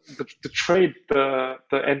sell the trade,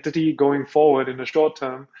 the entity going forward in the short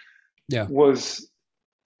term Yeah. was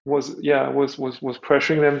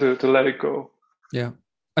pressuring them to let it go. Yeah.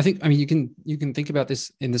 I mean, you can think about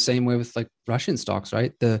this in the same way with like Russian stocks,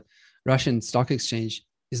 right? The Russian stock exchange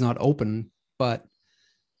is not open, but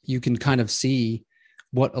you can kind of see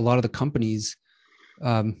what a lot of the companies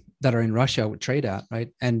that are in Russia would trade at,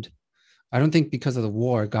 right? And I don't think because of the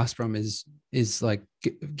war, Gazprom is like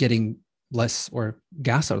getting less or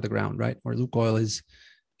gas out of the ground, right? Or Lukoil is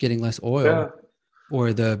getting less Yeah, oil,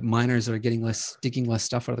 or the miners are getting less, digging less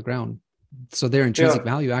stuff out of the ground. So their intrinsic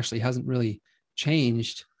yeah, value actually hasn't really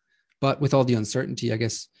changed, but with all the uncertainty, I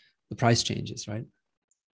guess the price changes, right?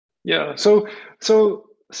 yeah. So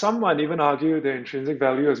some might even argue their intrinsic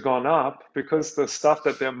value has gone up because the stuff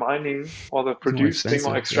that they're mining or they're It's more producing or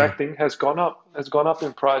expensive. Yeah. extracting has gone up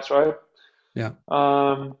in price, right? Yeah.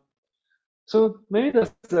 Um, so maybe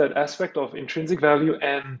that's that aspect of intrinsic value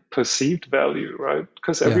and perceived value, right?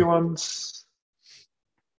 Because Yeah. everyone's,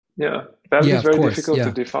 yeah, value Yeah. is Of very course. difficult to Yeah.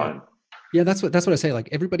 Yeah. define. Yeah. That's what I say. Like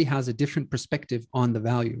everybody has a different perspective on the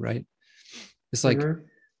value, right? It's like Hmm.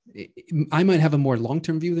 I might have a more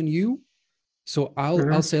long-term view than you. So I'll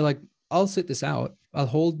Hmm. say like I'll sit this out. I'll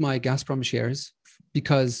hold my Gazprom shares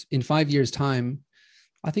because in 5 years' time,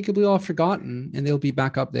 I think it'll be all forgotten and they'll be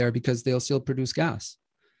back up there because they'll still produce gas.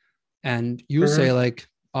 And you'll say Hmm. like,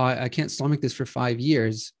 oh, I can't stomach this for 5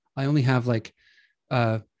 years. I only have like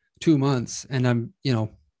uh 2 months, and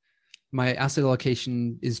my asset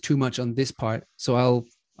allocation is too much on this part. So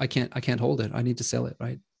I can't hold it. I need to sell it,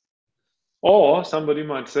 right? Or somebody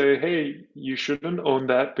might say, hey, you shouldn't own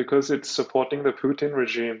that because it's supporting the Putin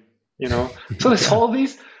regime, you know? So Yeah.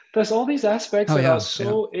 there's all these aspects Oh that are yeah. Yeah.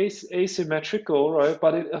 so asymmetrical, right?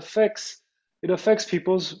 But it affects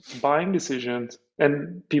people's buying decisions,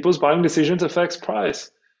 and people's buying decisions affects price,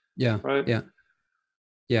 Yeah. right? Yeah.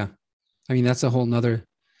 Yeah. I mean, that's a whole nother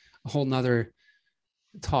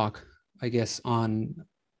talk, I guess, on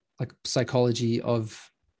like psychology of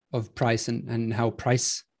price and how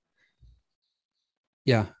price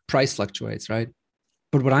fluctuates, right?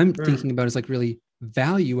 But what I'm Hmm. thinking about is like really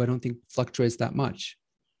value. I don't think fluctuates that much,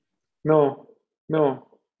 No,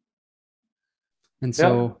 no. and Yeah.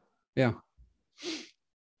 so yeah,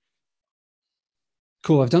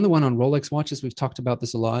 cool. I've done the one on Rolex watches. We've talked about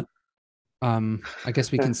this a lot. I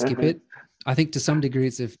guess we can skip it. I think to some degree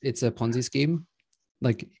it's a Ponzi scheme.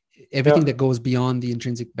 Like everything Yeah. that goes beyond the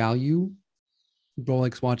intrinsic value,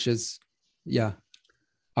 Rolex watches, yeah,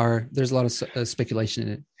 are there's a lot of speculation in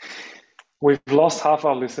it. We've lost half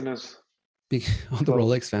our listeners. All the So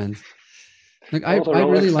Rolex fans. Like all the I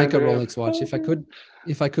really Rolex like fans a here. Rolex watch.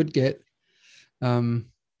 If I could get um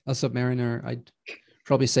a Submariner, I'd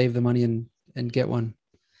probably save the money and get one.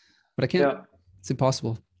 But I can't. Yeah. It's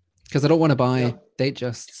impossible because I don't want to Yeah. buy date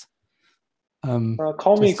justs.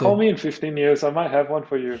 Call Just call to me in 15 years. I might have one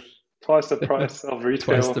for you. Twice the price of twice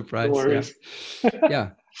the retail. No price. Yeah. worries. Yeah.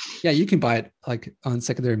 Yeah. You can buy it like on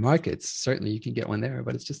secondary markets. Certainly you can get one there,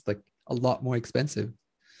 but it's just like a lot more expensive.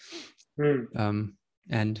 Hmm.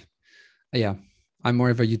 And yeah, I'm more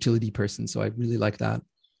of a utility person, so I really like that.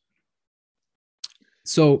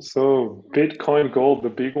 So So Bitcoin, gold, the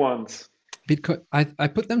big ones. Bitcoin, I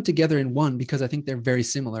put them together in one because I think they're very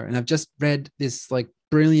similar. And I've just read this like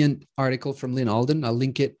brilliant article from Lynn Alden. I'll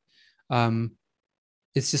link it. Um,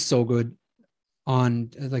 it's just so good on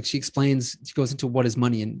like she goes into what is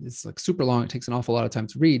money, and it's like super long. It takes an awful lot of time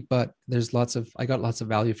to read, but I got lots of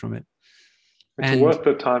value from it. It's And worth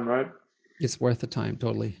the time, right? it's worth the time,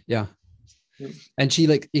 totally. Yeah. Hmm. And she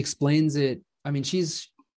like explains it. I mean, she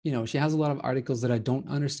has a lot of articles that I don't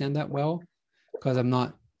understand that well because I'm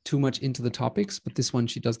not too much into the topics, but this one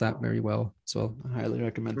she does that very well. So I highly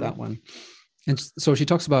recommend Hmm. that one. And so she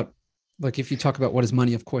talks about like if you talk about what is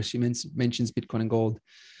money, of course she mentions Bitcoin and gold.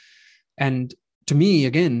 And to me,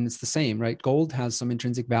 again, it's the same, right? Gold has some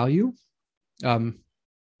intrinsic value. Um,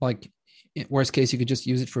 like worst case, you could just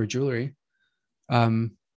use it for jewelry.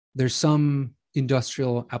 Um, there's some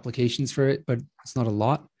industrial applications for it, but it's not a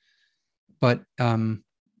lot. But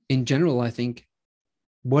in general, I think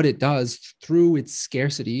what it does through its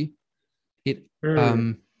scarcity, it Hmm.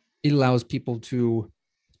 um, it allows people to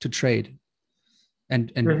trade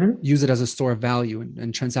and Hmm. use it as a store of value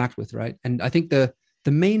and transact with, right? And I think the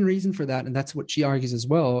main reason for that, and that's what she argues as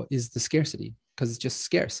well, is the scarcity because it's just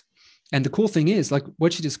scarce. And the cool thing is, like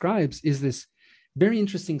what she describes is this very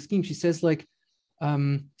interesting scheme. She says like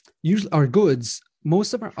usually our goods,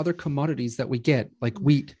 most of our other commodities that we get, like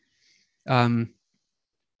wheat, um,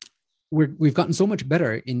 we've gotten so much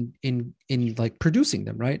better in like producing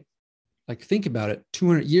them, right? Like think about it.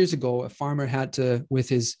 200 years ago, a farmer had to,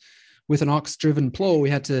 with an ox-driven plow,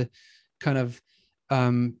 he had to kind of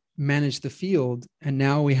manage the field, and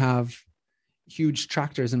now we have huge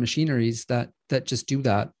tractors and machineries that just do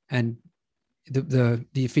that, and the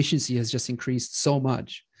efficiency has just increased so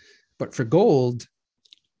much. But for gold,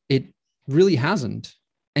 it really hasn't.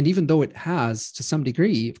 And even though it has to some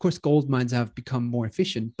degree, of course, gold mines have become more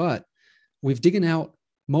efficient, but we've digging out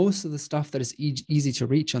most of the stuff that is easy to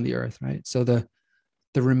reach on the earth, right? So the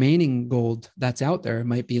remaining gold that's out there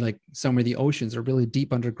might be like somewhere the oceans are really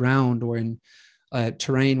deep underground, or in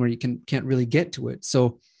terrain where you can't really get to it.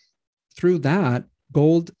 So through that,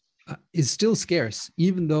 gold is still scarce,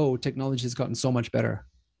 even though technology has gotten so much better.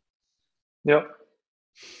 Yeah.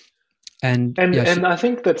 And And yeah, and I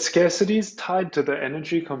think that scarcity is tied to the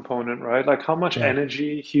energy component, right? Like how much yeah,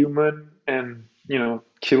 energy, human and,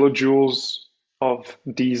 kilojoules of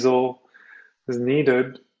diesel is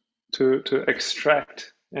needed to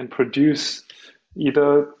extract and produce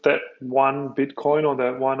either that one Bitcoin or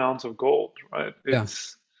that 1 ounce of gold, right? yeah,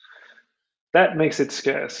 It's that makes it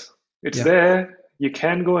scarce. It's yeah, there. You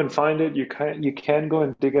can go and find it. You can go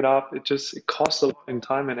and dig it up. It costs a lot in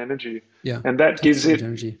time and energy, yeah. and that Takes gives so much it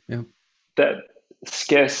energy. Yeah, that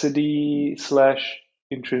scarcity slash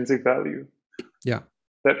intrinsic value yeah,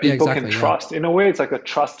 that yeah, people can exactly. Yeah, trust. In a way, it's like a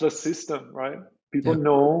trustless system, right? People yeah,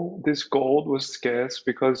 know this gold was scarce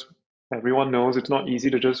because everyone knows it's not easy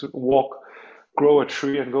to just walk, grow a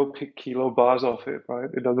tree and go pick kilo bars off it, right?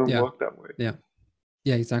 It doesn't yeah, work that way. yeah,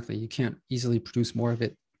 yeah, exactly. You can't easily produce more of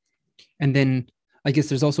it. And then I guess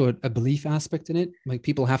there's also a belief aspect in it. Like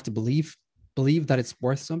people have to believe that it's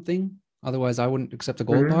worth something. Otherwise, I wouldn't accept a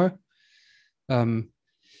gold Hmm. bar um,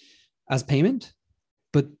 as payment.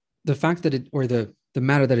 But the fact that the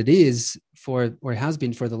matter that it is for, or it has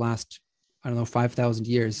been for the last, I don't know, 5,000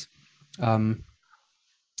 years, um,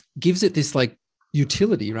 gives it this like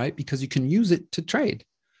utility, right? Because you can use it to trade.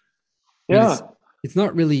 I mean, Yeah. it's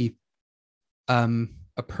not really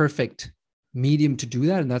a perfect medium to do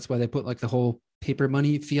that, and that's why they put like the whole paper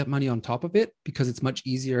money, fiat money on top of it, because it's much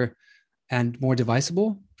easier and more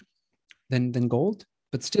divisible than gold.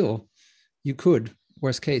 But still, you could,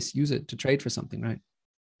 worst case, use it to trade for something, right?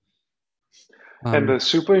 And the Um,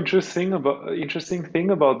 super interesting thing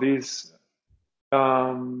about these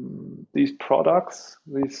products,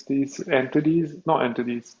 these entities, not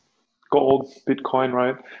entities, gold, Bitcoin,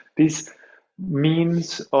 right? These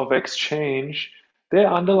means of exchange, their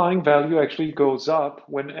underlying value actually goes up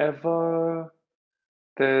whenever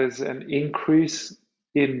there's an increase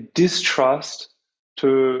in distrust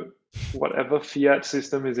to whatever fiat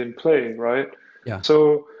system is in play, right? yeah,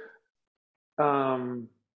 So, um,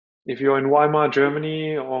 if you're in Weimar,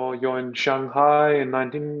 Germany, or you're in Shanghai in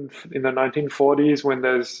the 1940s when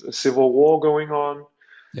there's a civil war going on,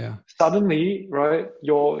 yeah, suddenly, right,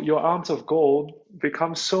 your ounce of gold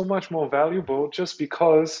becomes so much more valuable just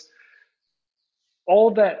because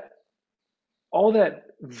all that all that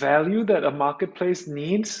value that a marketplace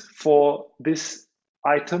needs for this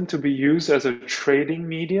item to be used as a trading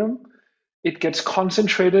medium, it gets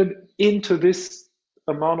concentrated into this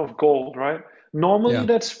amount of gold, right? Normally yeah,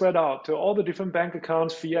 that's spread out to all the different bank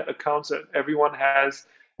accounts, fiat accounts that everyone has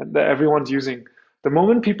and that everyone's using. The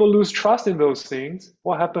moment people lose trust in those things,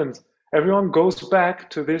 what happens? Everyone goes back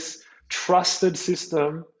to this trusted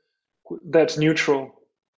system that's neutral,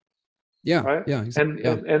 yeah, right? yeah, exactly. And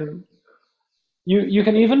Yeah, and and you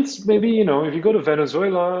can even maybe, if you go to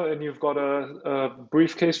Venezuela and you've got a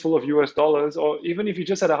briefcase full of US dollars, or even if you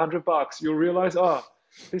just had $100, you'll realize,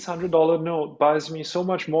 this $100 note buys me so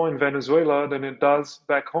much more in Venezuela than it does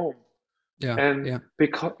back home. yeah, And yeah,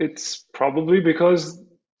 because it's probably because,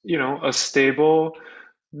 a stable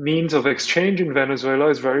means of exchange in Venezuela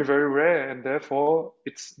is very, very rare, and therefore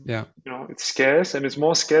yeah. it's scarce, and it's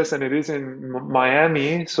more scarce than it is in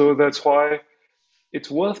Miami. So that's why it's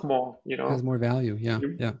worth more. Has more value. Yeah,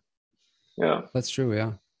 You- yeah, Yeah. that's true.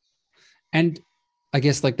 Yeah, and I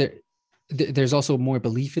guess like there's also more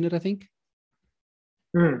belief in it, I think.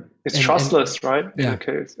 It's And trustless, right? In a yeah,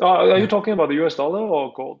 case. Are you yeah, talking about the US dollar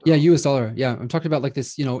or gold yeah, now? US dollar. Yeah, I'm talking about like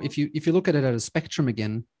this. If you look at it at a spectrum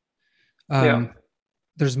again, Yeah. um,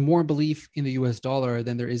 there's more belief in the US dollar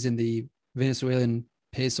than there is in the Venezuelan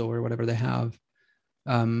peso or whatever they have.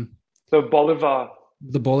 Um, The Bolivar.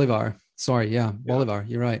 the Bolivar. Sorry, yeah, Yeah. Bolivar.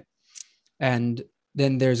 You're right. And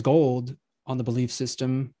then there's gold on the belief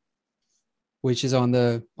system, which is on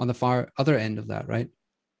the far other end of that, right?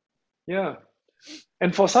 Yeah.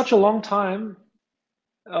 And for such a long time,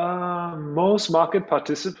 most market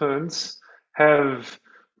participants have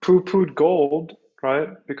poo-pooed gold right?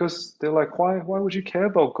 Because they're like, why would you care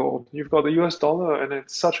about gold? You've got the US dollar and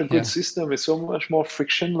it's such a good Yeah. system. It's so much more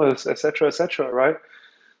frictionless, etc., right?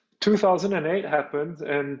 2008 happens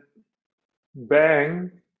and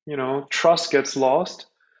bang, trust gets lost,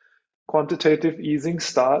 quantitative easing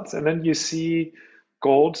starts, and then you see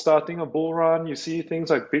gold starting a bull run, you see things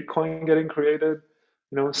like Bitcoin getting created,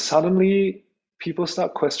 suddenly people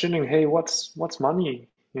start questioning, hey, what's money?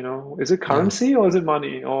 Is it Yeah. currency or is it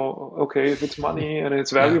money? Or okay, if it's money and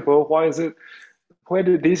it's Yeah. valuable, where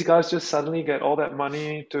did these guys just suddenly get all that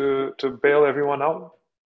money to bail everyone out?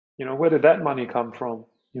 Where did that money come from?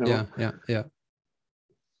 You Yeah. know? Yeah. Yeah.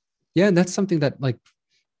 Yeah. And that's something that like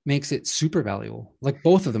makes it super valuable. Like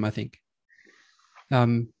both of them, I think.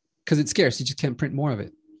 Because it's scarce. You just can't print more of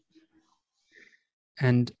it.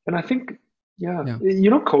 And And I think, yeah, yeah.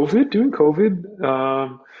 during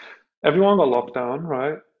COVID, everyone got locked down,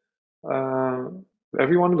 right? Uh,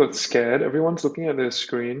 Everyone got scared. Everyone's looking at their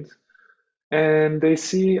screens and they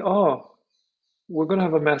see, oh, we're going to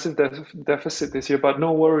have a massive deficit this year, but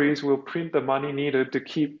no worries. We'll print the money needed to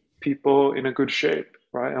keep people in a good shape,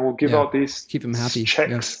 right? And we'll give Yeah. out these Keep them happy. Yeah.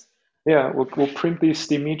 checks. Yeah, we'll print these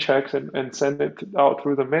steamy checks and send it out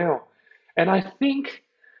through the mail. And I think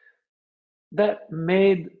that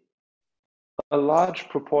made a large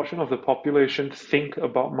proportion of the population think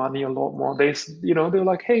about money a lot more. They're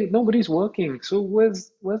like, hey, nobody's working, so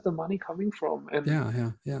where's the money coming from? And Yeah.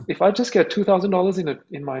 Yeah. Yeah. if I just get $2,000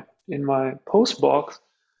 in my post box,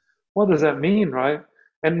 what does that mean, right?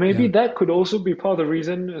 And maybe Yeah. that could also be part of the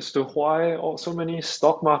reason as to why so many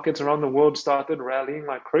stock markets around the world started rallying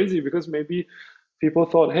like crazy, because maybe people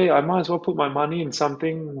thought, hey, I might as well put my money in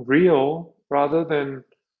something real rather than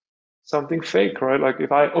something fake, right? Like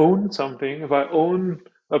if I own something, if I own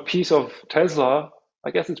a piece of Tesla,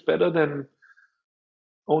 I guess it's better than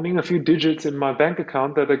owning a few digits in my bank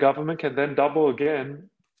account that the government can then double again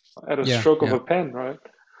at a Yeah. stroke of Yeah. a pen, right?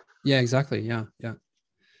 Yeah. Exactly. Yeah. Yeah.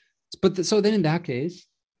 But so then in that case,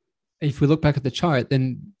 if we look back at the chart,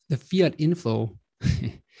 then the fiat inflow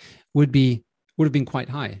would be would have been quite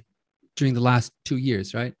high during the last 2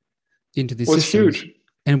 years, right? Into these Was systems. huge.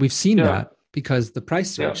 And we've seen Yeah, that because the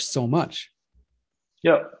price yeah, surged so much,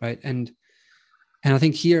 yeah. right? And I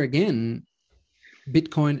think here again,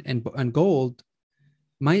 Bitcoin and gold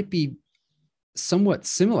might be somewhat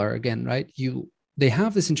similar again, right? They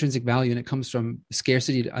have this intrinsic value and it comes from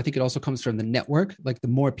scarcity. I think it also comes from the network. Like the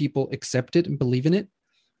more people accept it and believe in it,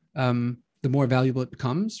 the more valuable it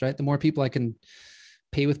becomes, right? The more people I can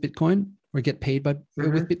pay with Bitcoin or get paid with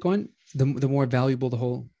Hmm. Bitcoin, the more valuable the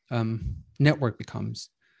whole network becomes.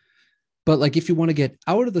 But like if you want to get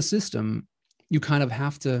out of the system, you kind of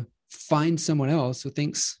have to find someone else who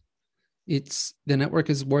thinks it's the network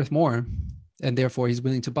is worth more, and therefore he's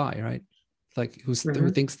willing to buy, right? Like who Hmm.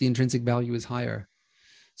 thinks the intrinsic value is higher.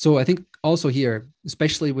 So I think also here,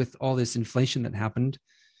 especially with all this inflation that happened,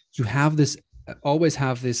 you have this always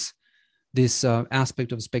have this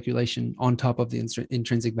aspect of speculation on top of the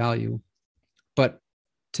intrinsic value. But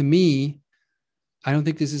to me, I don't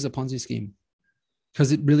think this is a Ponzi scheme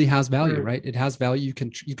because it really has value, Mm. right? It has value.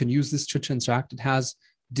 You can use this to transact. It has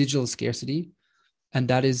digital scarcity, and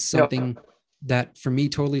that is Yeah, something that for me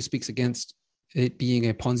totally speaks against it being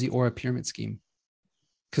a Ponzi or a pyramid scheme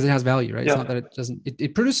because it has value, right? It's not yeah, that it doesn't.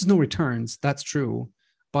 It produces no returns. That's true,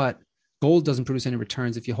 but gold doesn't produce any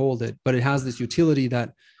returns if you hold it. But it has this utility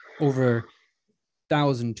that over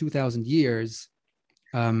 1,000, 2,000 years,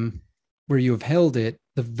 where you have held it,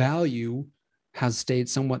 the value has stayed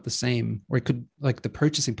somewhat the same, or it could like the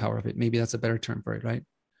purchasing power of it. Maybe that's a better term for it, right?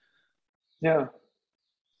 yeah,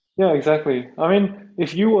 yeah, exactly. I mean,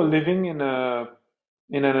 if you were living in an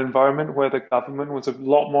environment where the government was a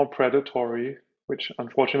lot more predatory, which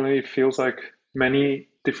unfortunately it feels like many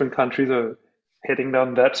different countries are heading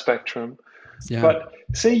down that spectrum. Yeah. But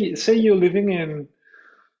say you're living in,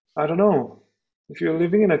 I don't know, if you're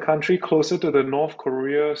living in a country closer to the North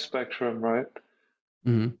Korea spectrum, right?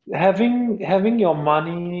 Mm-hmm. Having your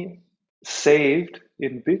money saved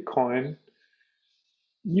in Bitcoin,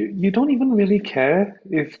 you don't even really care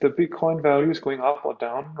if the Bitcoin value is going up or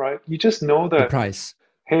down, right? You just know The that, price.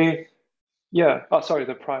 hey, yeah, oh, sorry,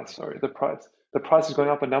 the price, sorry, the price. The price is going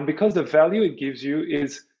up and down because the value it gives you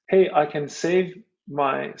is, hey, I can save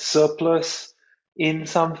my surplus in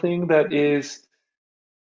something that is,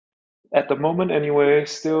 at the moment anyway,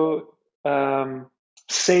 still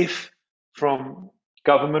safe from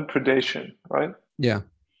government predation, right? Yeah.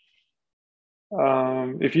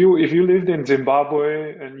 If you lived in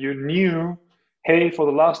Zimbabwe and you knew, hey, for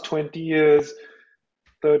the last 20 years,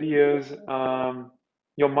 30 years,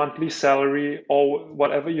 your monthly salary or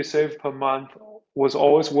whatever you save per month was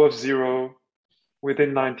always worth zero.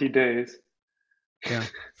 within 90 days. Yeah.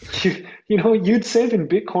 You'd save in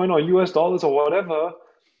Bitcoin or US dollars or whatever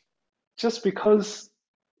just because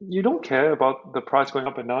you don't care about the price going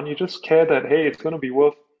up and down. You just care that, hey, it's going to be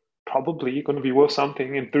probably going to be worth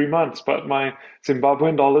something in 3 months, but my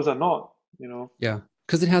Zimbabwean dollars are not. Yeah.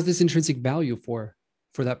 Because it has this intrinsic value for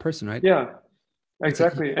that person, right? Yeah, It's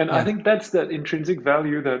like, exactly. And I yeah, think that's that intrinsic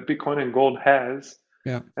value that Bitcoin and gold has.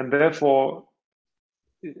 yeah. And therefore,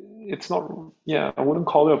 it's not, yeah, I wouldn't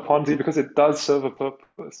call it a Ponzi because it does serve a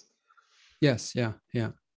purpose. Yes, yeah, yeah.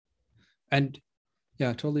 And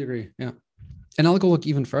yeah, totally agree. Yeah. And I'll go look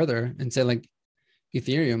even further and say like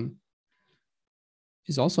Ethereum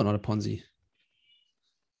is also not a Ponzi.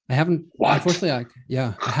 I haven't, What? unfortunately,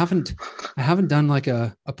 I haven't done like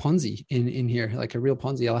a Ponzi in here, like a real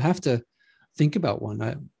Ponzi. I'll have to think about one.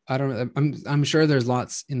 I don't know. I'm sure there's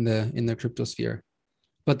lots in the crypto sphere,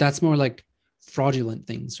 but that's more like fraudulent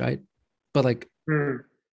things, right? But like Hmm.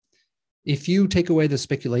 if you take away the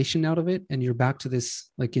speculation out of it and you're back to this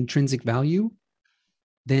like intrinsic value,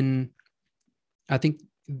 then I think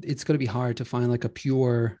it's going to be hard to find like a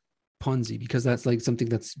pure Ponzi because that's like something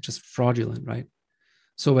that's just fraudulent, right?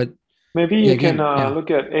 So, but Maybe yeah, you can again, yeah,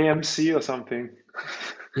 look at AMC or something.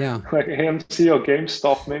 yeah. Like AMC or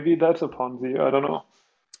GameStop. Maybe that's a Ponzi. I don't know.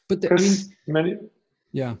 I mean, Because many,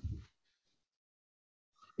 yeah,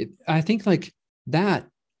 I think like that,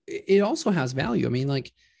 it also has value. I mean,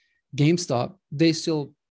 like GameStop, they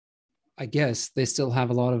still, I guess, they still have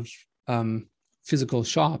a lot of physical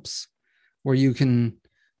shops where you can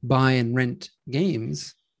buy and rent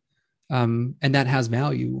games, and that has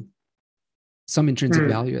value, some intrinsic hmm,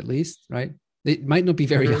 value at least, right? It might not be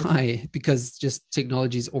very hmm, high because just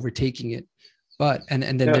technology is overtaking it, but and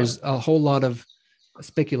then yeah. there's a whole lot of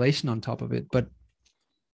speculation on top of it. But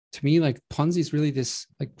to me, like Ponzi is really this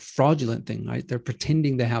like fraudulent thing, right? They're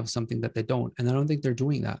pretending they have something that they don't, and I don't think they're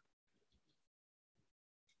doing that.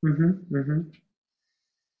 Hmm, hmm.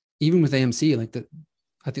 Even with AMC, like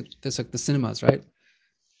I think there's like the cinemas, right?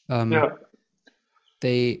 Um, Yeah.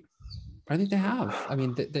 they, I think they have. I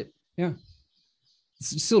mean, yeah,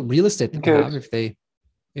 it's still real estate that they Okay. have if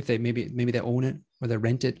they maybe they own it or they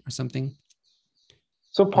rent it or something.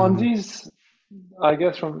 So Um, Ponzi's, I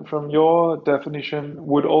guess from your definition,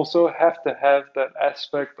 would also have to have that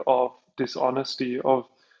aspect of dishonesty of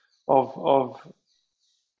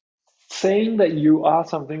saying that you are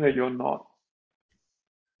something that you're not.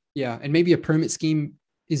 yeah, and maybe a permit scheme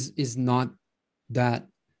is not that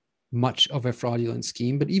much of a fraudulent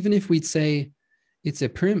scheme, but even if we'd say it's a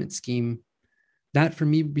pyramid scheme, that for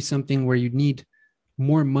me would be something where you'd need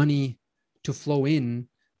more money to flow in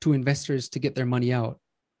to investors to get their money out.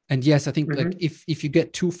 And yes, I think like Hmm, if you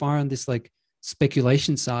get too far on this like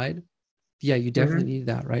speculation side, yeah, you definitely hmm, need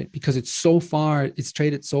that, right? Because it's so far, it's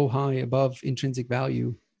traded so high above intrinsic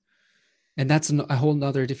value. And that's a whole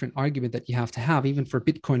nother different argument that you have to have, even for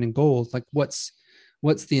Bitcoin and gold. Like what's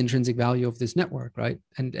the intrinsic value of this network, right?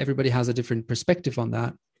 And everybody has a different perspective on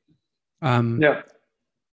that. Um, yeah.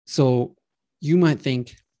 so you might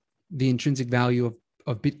think the intrinsic value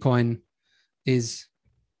of Bitcoin is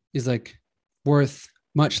like worth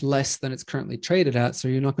much less than it's currently traded at, so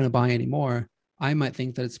you're not going to buy any more. I might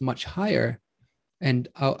think that it's much higher, and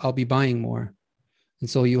I'll be buying more. And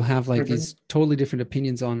so you have like Hmm, these totally different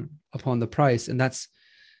opinions on upon the price, and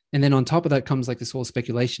then on top of that comes like this whole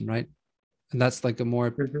speculation, right? And that's like a more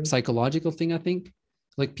hmm. psychological thing, I think.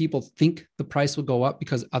 Like people think the price will go up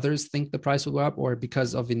because others think the price will go up, or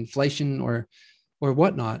because of inflation or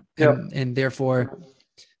whatnot, Yeah. and therefore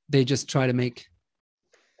they just try to make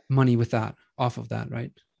money with that off of that,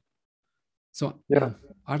 right? So Yeah. yeah,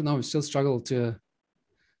 I don't know. I still struggle to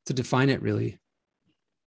define it really,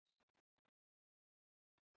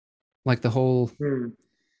 like the whole, Hmm.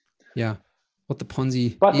 yeah, what the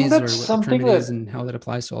Ponzi But I think is that's or what the something pyramid is and how that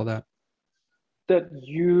applies to all that. that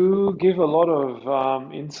you give a lot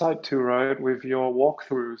of insight to, right, with your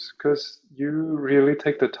walkthroughs, because you really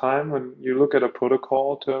take the time when you look at a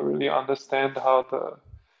protocol to really understand how the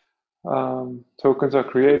tokens are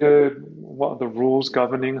created, what are the rules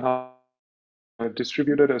governing how they're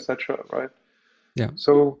distributed, etc. Right? Yeah,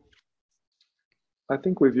 So I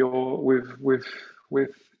think with your with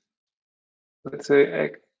let's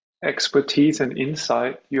say expertise and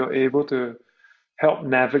insight, you're able to help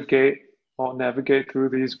navigate through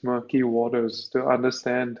these murky waters to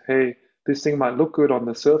understand, hey, this thing might look good on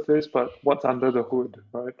the surface, but what's under the hood,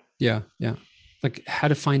 right? yeah, yeah. Like how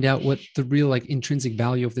to find out what the real like intrinsic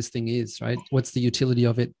value of this thing is, right? What's the utility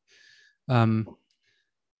of it? Um,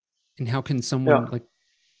 and how can someone Yeah. like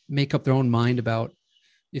make up their own mind about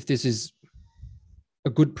if this is a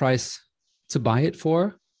good price to buy it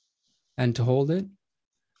for, and to hold it.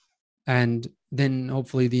 And then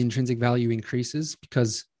hopefully the intrinsic value increases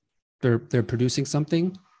because they're producing something,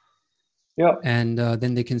 Yeah. and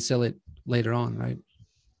then they can sell it later on, right?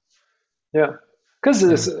 Yeah. Because Yeah,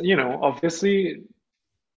 this, obviously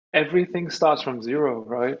everything starts from zero,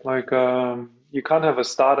 right? Like you can't have a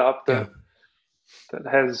startup yeah, that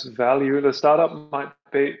has value. The startup might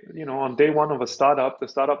be, on day one of a startup, the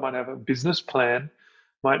startup might have a business plan,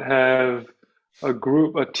 might have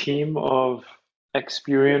a team of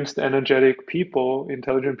experienced, energetic people,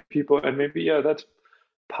 intelligent people, and maybe, yeah, that's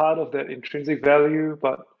part of that intrinsic value.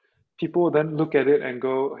 But people then look at it and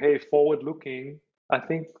go, hey, forward looking, I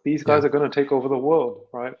think these yeah, guys are going to take over the world,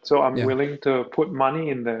 right? So I'm yeah, willing to put money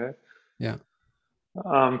in there yeah.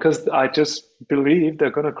 because I just believe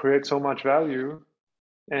they're going to create so much value,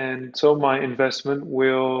 and so my investment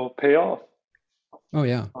will pay off. Oh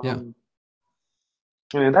yeah, yeah. Um,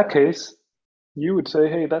 and in that case, you would say,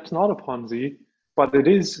 hey, that's not a Ponzi, but it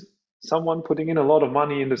is someone putting in a lot of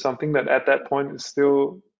money into something that at that point is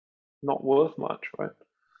still not worth much, right?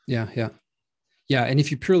 Yeah, yeah, yeah. And if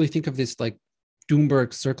you purely think of this like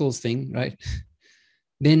Doomberg circles thing, right?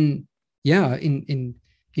 Then yeah, in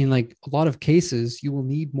like a lot of cases, you will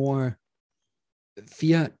need more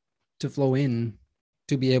fiat to flow in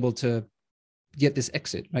to be able to get this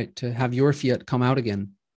exit, right? To have your fiat come out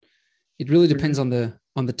again. It really depends Hmm.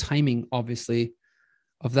 on the timing, obviously,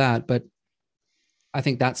 of that. But I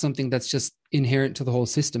think that's something that's just inherent to the whole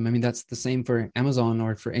system. I mean, that's the same for Amazon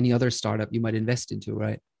or for any other startup you might invest into,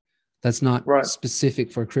 right? That's not Right.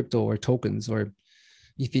 specific for crypto or tokens or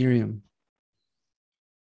Ethereum.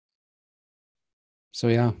 So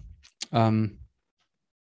yeah, um,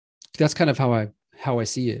 that's kind of how I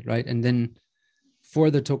see it, right? And then for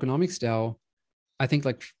the tokenomics DAO, I think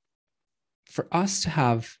like for us to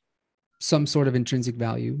have some sort of intrinsic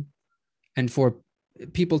value and for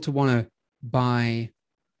people to want to buy,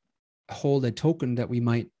 hold a token that we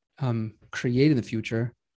might create in the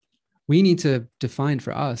future, we need to define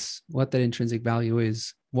for us what that intrinsic value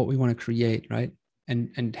is, what we want to create, right?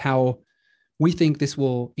 And how we think this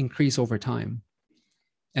will increase over time.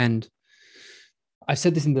 And I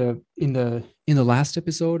said this in the last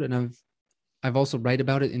episode, and I've also write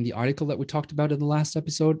about it in the article that we talked about in the last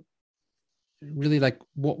episode. Really like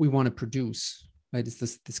what we want to produce, right? It's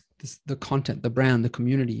this the content, the brand, the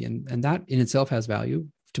community, and that in itself has value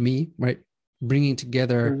to me, right? Bringing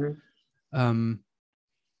together Hmm. um,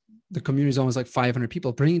 the community is almost like 500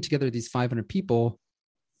 people. Bringing together these 500 people,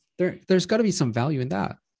 there's got to be some value in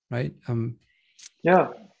that, right? Yeah.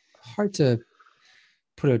 Hard to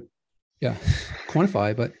put a yeah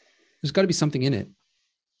quantify, but there's got to be something in it.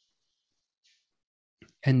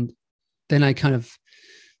 And then I kind of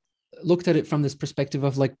looked at it from this perspective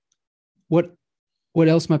of like what what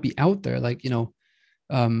else might be out there, like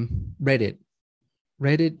Reddit.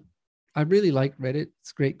 Reddit, I really like Reddit.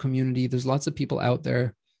 It's a great community. There's lots of people out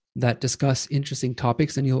there that discuss interesting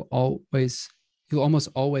topics, and you'll almost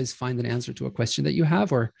always find an answer to a question that you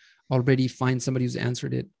have, or already find somebody who's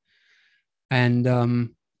answered it. And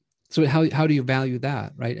so how do you value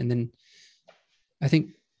that, right? And then I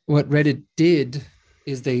think what Reddit did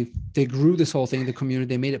is they grew this whole thing, the community,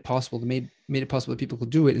 they made it possible, they made it possible that people could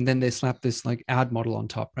do it, and then they slapped this like ad model on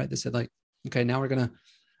top, right? They said like, okay, now we're gonna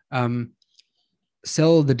um,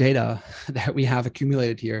 sell the data that we have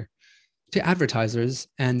accumulated here to advertisers,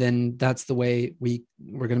 and then that's the way we're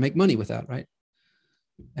going to make money with that, right?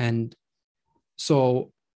 And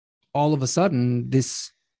so all of a sudden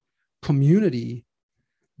this community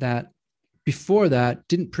that before that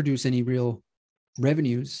didn't produce any real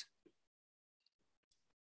revenues,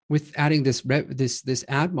 with adding this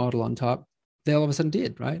ad model on top, they all of a sudden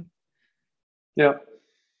did, right? Yeah.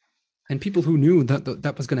 And people who knew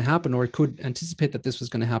that was going to happen or could anticipate that this was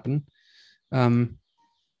going to happen, um,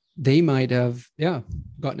 they might have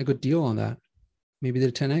gotten a good deal on that. Maybe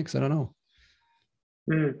they're 10x. I don't know.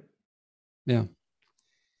 Mm. Yeah.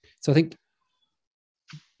 So I think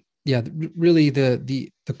really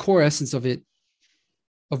the core essence of it,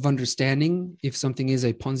 of understanding if something is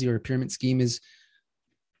a Ponzi or a pyramid scheme, is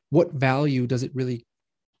what value does it really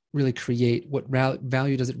create? What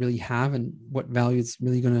value does it really have, and what value it's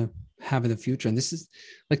really going to have in the future? And this is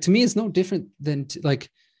like, to me, it's no different than like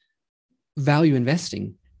value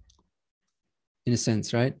investing in a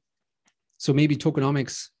sense, right? So maybe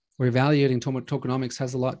tokenomics or evaluating tokenomics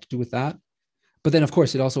has a lot to do with that. But then, of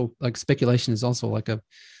course, it also like speculation is also like a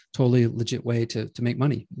totally legit way to make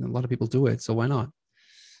money. A lot of people do it, so why not?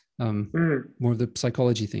 Mm. More of the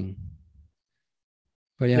psychology thing.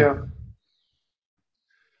 But yeah, Yeah.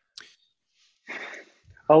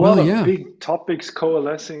 A lot Well, of yeah, big topics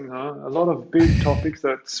coalescing, huh? A lot of big topics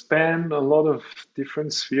that span a lot of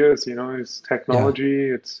different spheres, it's yeah, technology,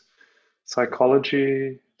 it's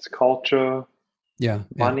psychology, it's culture, yeah,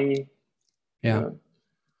 yeah, money. yeah. Yeah.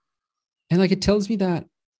 And like it tells me that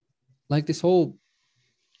like this whole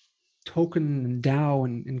token and DAO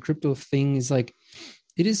and crypto thing is like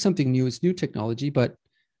it is something new. It's new technology, but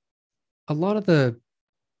a lot of the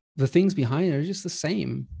things behind it are just the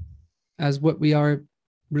same as what we are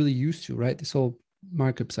really used to, right? This whole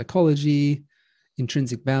market psychology,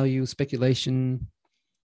 intrinsic value, speculation,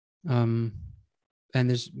 um, and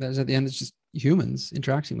there's at the end it's just humans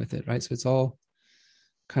interacting with it, right? So it's all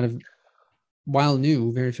kind of while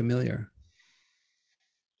new, very familiar.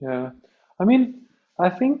 Yeah. I mean, I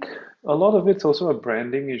think a lot of it's also a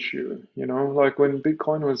branding issue, like when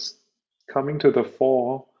Bitcoin was coming to the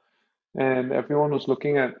fore and everyone was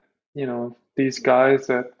looking at, these guys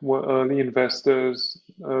that were early investors,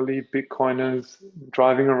 early Bitcoiners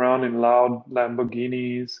driving around in loud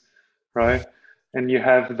Lamborghinis, right? And you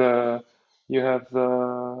have the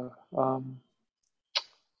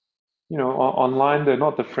online they're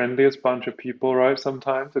not the friendliest bunch of people, right?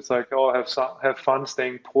 Sometimes it's like, oh, have fun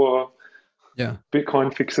staying poor. Yeah,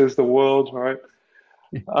 Bitcoin fixes the world, right?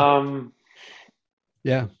 Um,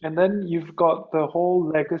 yeah, and then you've got the whole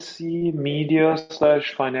legacy media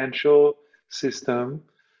slash financial system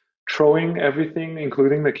throwing everything,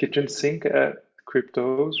 including the kitchen sink, at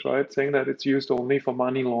cryptos, right? Saying that it's used only for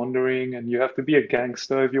money laundering and you have to be a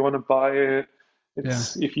gangster if you want to buy it. yeah.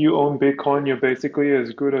 It's if you own Bitcoin, you're basically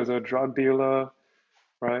as good as a drug dealer,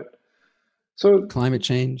 right? So Climate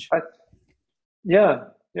change. I yeah,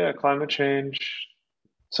 yeah, climate change.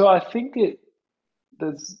 So I think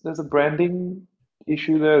there's a branding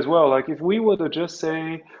issue there as well. Like if we were to just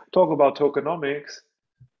say talk about tokenomics,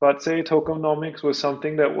 but say tokenomics was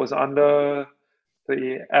something that was under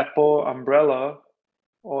the Apple umbrella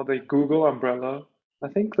or the Google umbrella, I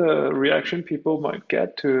think the reaction people might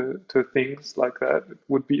get to things like that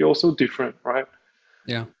would be also different, right?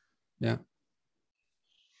 Yeah, yeah,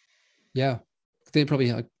 yeah. They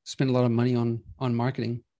probably like spend a lot of money on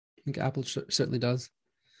marketing. I think Apple certainly does,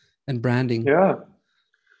 and branding. Yeah.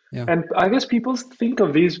 Yeah, And I guess people think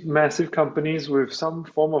of these massive companies with some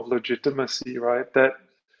form of legitimacy, right? That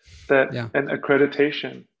yeah, and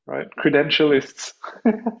accreditation, right? Credentialists.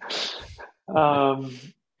 um,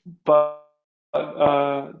 but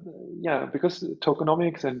yeah, because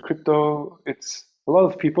tokenomics and crypto, it's a lot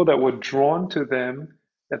of people that were drawn to them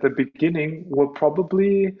at the beginning were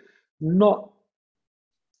probably not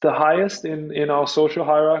the highest in our social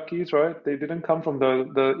hierarchies, right? They didn't come from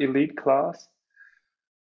the elite class.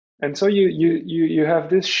 And so you have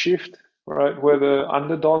this shift, right, where the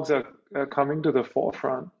underdogs are coming to the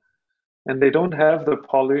forefront and they don't have the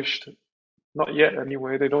polished, not yet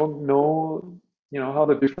anyway, they don't know, how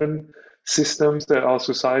the different systems that our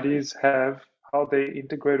societies have, how they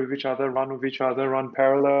integrate with each other, run with each other, run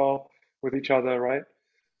parallel with each other, right?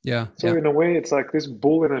 yeah, So yeah, in a way, it's like this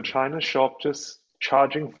bull in a china shop just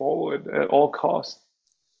charging forward at all costs.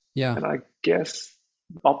 yeah, And I guess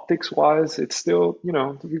optics wise, it's still,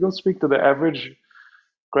 if you go speak to the average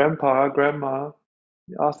grandpa, grandma,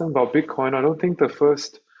 you ask them about Bitcoin, I don't think the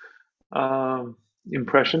first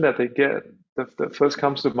impression that they get, that first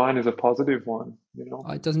comes to mind is a positive one.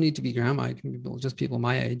 it doesn't need to be grandma. It can be just people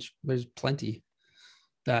my age. There's plenty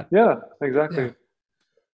that, Yeah, yeah, exactly.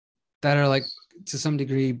 that are like to some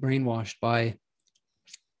degree brainwashed by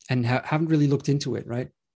and haven't really looked into it, right?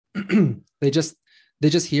 they just they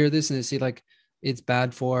just hear this and they see like it's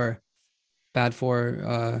bad for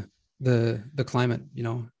the climate,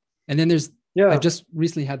 And then there's I Yeah, just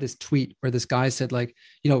recently had this tweet where this guy said like,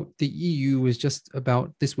 the EU was just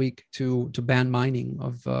about this week to ban mining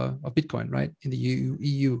of Bitcoin, right, in the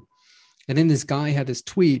EU. And then this guy had this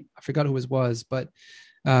tweet. I forgot who it was, but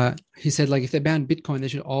he said like if they ban Bitcoin, they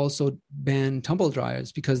should also ban tumble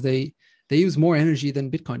dryers because they use more energy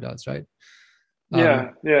than Bitcoin does, right?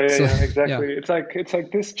 yeah, yeah, yeah, So yeah, yeah, exactly. It's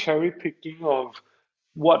like this cherry picking of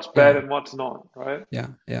what's bad yeah, and what's not, right? yeah,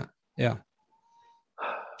 yeah, yeah,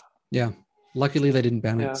 yeah. Luckily, they didn't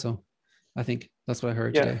ban it, Yeah, so I think that's what I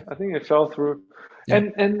heard yeah, today. I think it fell through. Yeah,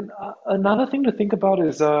 And another thing to think about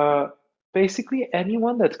is basically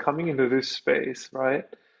anyone that's coming into this space, right?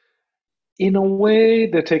 In a way,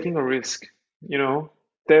 they're taking a risk, you know.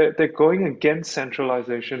 They're going against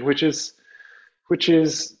centralization, which is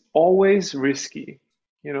always risky,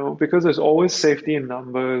 because there's always safety in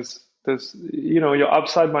numbers. Your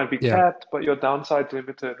upside might be yeah, capped, but your downside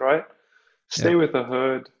limited, right? yeah, Stay with the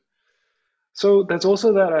herd. So there's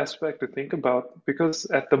also that aspect to think about because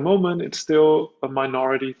at the moment it's still a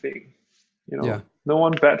minority thing, you yeah, know. no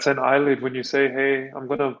one bats an eyelid when you say, "Hey, I'm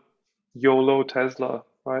gonna YOLO Tesla,"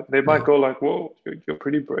 right? They might Yeah. go like, "Whoa, you're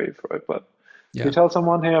pretty brave," right? But you Yeah. tell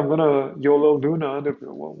someone, "Hey, I'm gonna YOLO Luna," they'll be,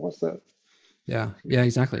 "Well, what's that?" Yeah. Yeah.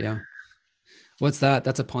 Exactly. Yeah. What's that?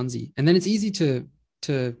 That's a Ponzi. And then it's easy to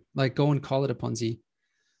like go and call it a Ponzi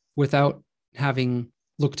without having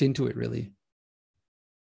looked into it really.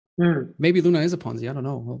 Hmm. Maybe Luna is a Ponzi. I don't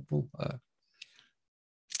know.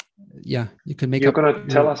 Yeah, you can make You're up gonna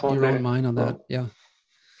tell us one your own day, mind on that. bro. Yeah,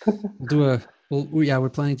 we'll do a. Yeah, we're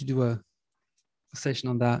planning to do a session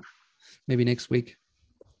on that maybe next week.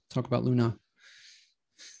 Talk about Luna.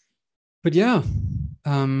 But yeah,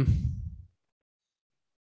 um,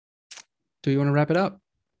 do you want to wrap it up?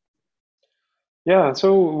 Yeah,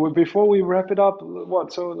 so before we wrap it up,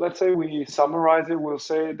 what? So let's say we summarize it, we'll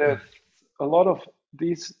say that a lot of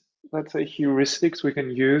these, let's say, heuristics we can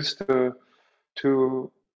use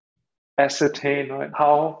to ascertain, right,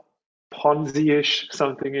 how Ponzi-ish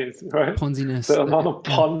something is, right? Ponziness. The amount of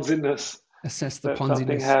Yeah, Ponziness assess the that something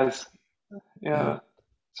Ponziness. has. Yeah, Yeah.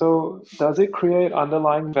 So does it create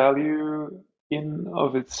underlying value in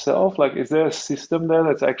of itself? Like, is there a system there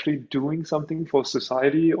that's actually doing something for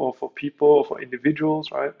society or for people or for individuals,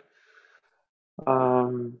 right?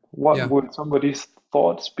 What yeah, would somebody's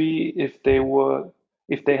thoughts be if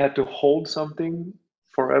they had to hold something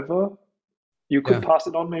forever? You could yeah, pass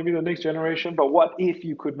it on maybe the next generation, but what if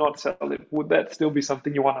you could not sell it? Would that still be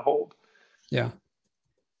something you want to hold? yeah.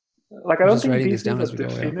 Like, I I'm don't just think writing these this things down are as we go.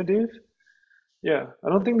 Yeah, definitive. Yeah, I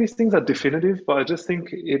don't think these things are definitive, but I just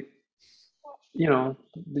think you know,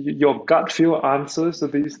 your gut feel answers to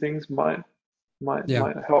these things yeah,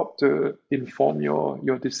 might help to inform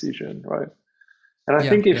your decision, right? And I yeah,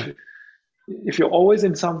 think yeah, if you're always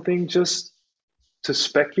in something just to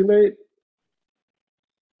speculate,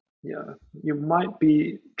 yeah, you might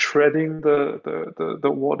be treading the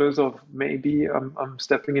waters of maybe I'm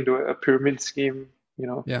stepping into a pyramid scheme, you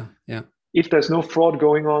know. yeah, yeah, If there's no fraud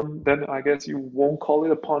going on, then I guess you won't call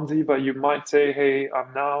it a Ponzi, but you might say, hey,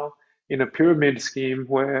 I'm now in a pyramid scheme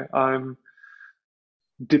where I'm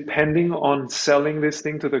depending on selling this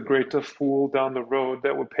thing to the greater fool down the road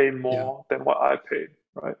that will pay yeah, more than what I paid,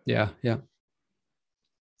 right? yeah, yeah,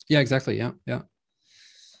 yeah. Exactly. Yeah, yeah.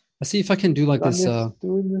 I'll see if I can do like I'm this just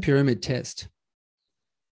doing this. pyramid test.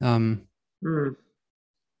 Um, Mm,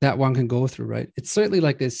 that one can go through, right? It's certainly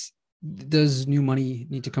like this. Does new money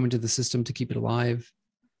need to come into the system to keep it alive?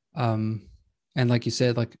 Um, and like you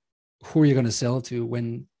said, like who are you going to sell to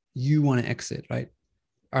when you want to exit, right?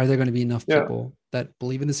 Are there going to be enough yeah, people that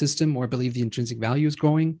believe in the system or believe the intrinsic value is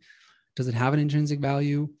growing? Does it have an intrinsic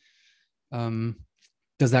value? Um,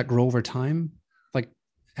 does that grow over time? Like,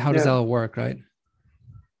 how does that yeah, all work, right?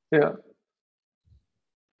 yeah.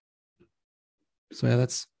 So yeah,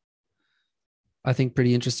 that's I think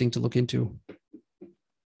pretty interesting to look into.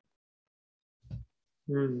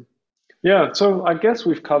 Mm. Yeah, so I guess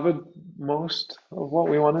we've covered most of what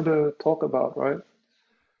we wanted to talk about, right?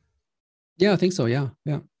 Yeah, I think so. Yeah,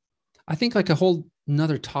 yeah. I think like a whole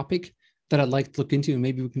another topic that I'd like to look into, and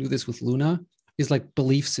maybe we can do this with Luna, is like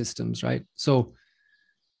belief systems, right? So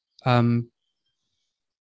um,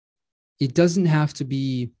 it doesn't have to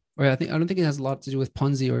be, or I don't think it has a lot to do with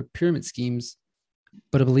Ponzi or pyramid schemes,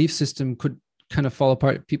 but a belief system could kind of fall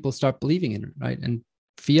apart. People start believing in it, right? And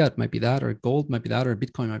fiat might be that, or gold might be that, or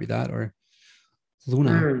Bitcoin might be that, or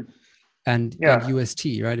Luna Mm. and Yeah,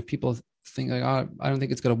 UST, right? If people think like, oh, I don't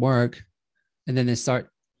think it's gonna work, and then they start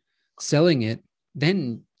selling it,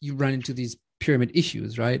 then you run into these pyramid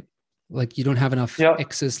issues, right? Like you don't have enough yeah,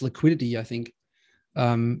 excess liquidity, I think,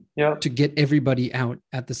 um, yeah, to get everybody out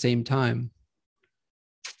at the same time.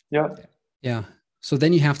 yeah, Yeah. So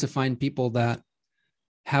then you have to find people that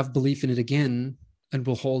have belief in it again and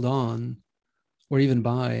will hold on or even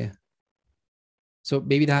buy. So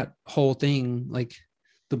maybe that whole thing, like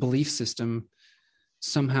the belief system,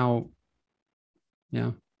 somehow,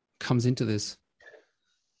 yeah, comes into this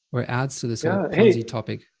or adds to this whole yeah. Ponzi Hey,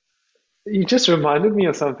 topic. you just reminded me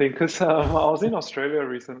of something because I was in Australia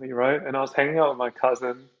recently, right? And I was hanging out with my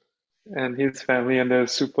cousin and his family, and they're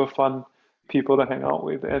super fun people to hang out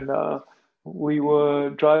with. And we were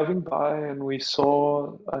driving by, and we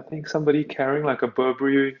saw, I think, somebody carrying like a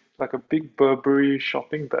Burberry, like a big Burberry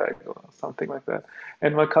shopping bag or something like that.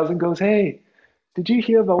 And my cousin goes, "Hey, did you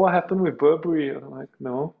hear about what happened with Burberry?" And I'm like,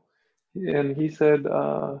 "No." And he said,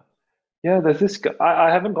 "Yeah, there's this guy.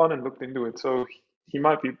 I haven't gone and looked into it, so he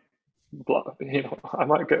might be bluff. You know, I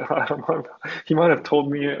might get. He might have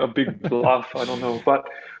told me a big bluff. I don't know, but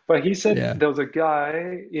he said Yeah. there was a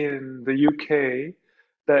guy in the UK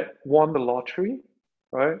that won the lottery,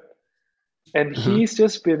 right? And Uh-huh. he's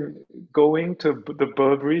just been going to the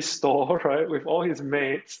Burberry store, right, with all his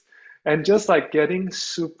mates and just like getting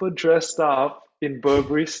super dressed up in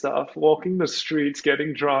Burberry stuff, walking the streets,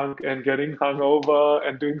 getting drunk and getting hungover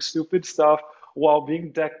and doing stupid stuff while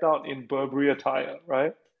being decked out in Burberry attire,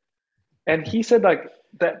 right? And he said like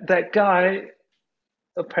that guy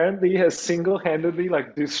apparently has single-handedly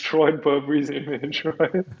like destroyed Burberry's image,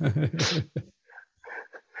 right?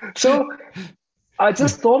 So I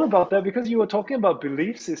just thought about that because you were talking about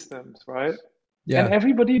belief systems, right? And Yeah.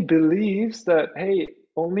 everybody believes that, hey,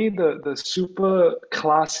 only the super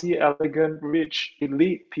classy, elegant, rich,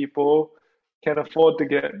 elite people can afford to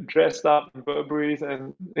get dressed up in Burberry's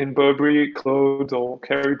and in Burberry clothes or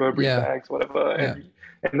carry Burberry Yeah. bags, whatever. Yeah.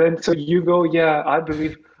 And then so you go, yeah, I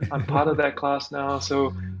believe I'm part of that class now,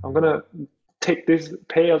 so I'm gonna take this,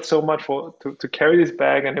 pay out so much for to carry this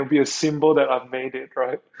bag, and it'll be a symbol that I've made it,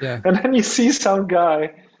 right? Yeah. And then you see some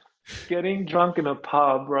guy getting drunk in a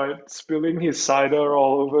pub, right? Spilling his cider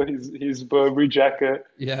all over his Burberry jacket.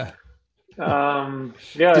 Yeah.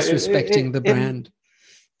 Yeah, Disrespecting the brand and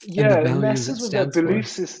the yeah, it values it messes with that stands belief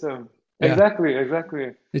for. system. Yeah. Exactly,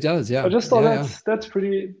 exactly. It does. I Yeah. just thought Yeah. Yeah. that's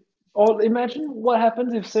pretty. Or imagine what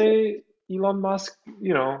happens if, say, Elon Musk,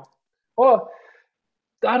 or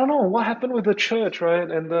I don't know what happened with the church, right?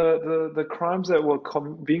 And the crimes that were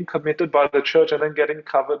being committed by the church and then getting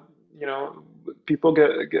covered, people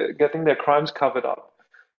getting their crimes covered up.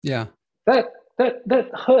 Yeah. That that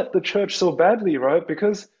hurt the church so badly, right?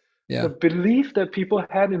 Because the Yeah. belief that people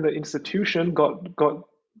had in the institution got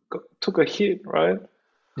took a hit, right?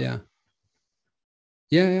 Yeah.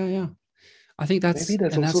 Yeah. Yeah. Yeah. I think Maybe that's,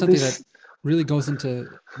 there's and that's also something that this, really goes into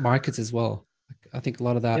markets as well. I think a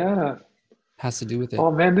lot of that yeah. has to do with it.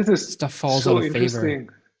 Oh man, this is Stuff falls out so of favor. interesting.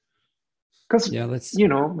 Because Yeah. Let's,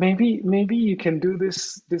 maybe you can do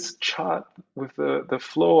this chart with the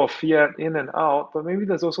flow of fiat in and out, but maybe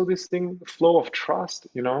there's also this thing, flow of trust.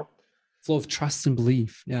 flow of trust and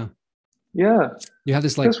belief. Yeah. Yeah, You have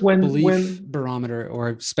this like because when belief when barometer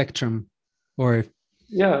or spectrum, or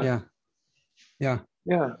yeah, yeah. Yeah.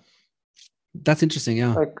 yeah, That's interesting.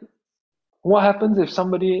 Yeah. like what happens if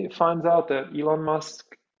somebody finds out that Elon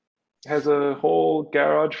Musk has a whole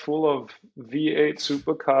garage full of V8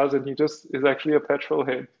 supercars and he just is actually a petrol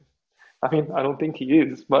head? I mean, I don't think he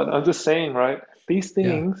is, but I'm just saying, right? These Yeah.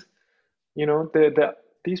 things,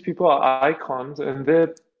 these people are icons and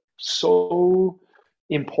they're so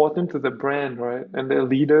important to the brand, right? And they're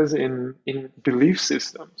leaders in belief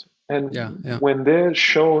systems. Yeah. And Yeah. when they're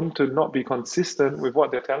shown to not be consistent with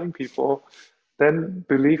what they're telling people, then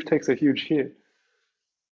belief takes a huge hit.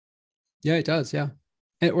 Yeah. It does. Yeah.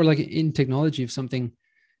 Or like in technology, if something,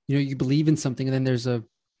 you believe in something and then there's a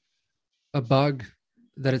bug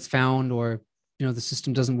that it's found, or the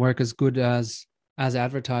system doesn't work as good as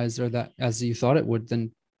advertised, or that as you thought it would,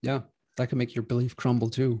 then yeah, that can make your belief crumble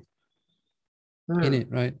too in Hmm.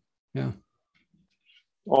 it, right? Yeah.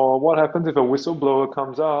 Or what happens if a whistleblower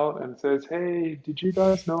comes out and says, "Hey, did you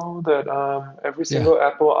guys know that every Yeah. single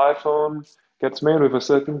Apple iPhone gets made with a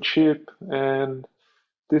certain chip, and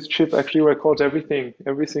this chip actually records everything,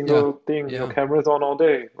 every Yeah. single thing. Your Yeah. camera's on all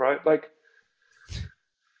day, right?" Like,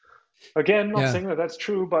 again, not Yeah. saying that that's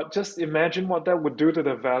true, but just imagine what that would do to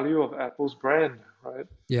the value of Apple's brand, right?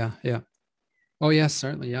 Yeah. Yeah. Oh yes,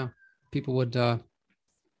 certainly. Yeah. People would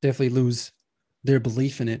definitely lose their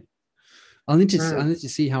belief in it. I Hmm. need to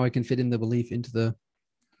see how I can fit in the belief into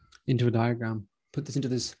a diagram. Put this into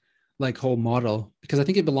this like whole model, because I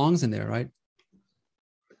think it belongs in there, right?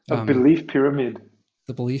 A Um, belief pyramid.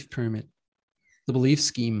 the belief pyramid, the belief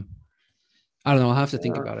scheme. I don't know. I'll have to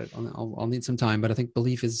think Yeah. about it. I'll need some time, but I think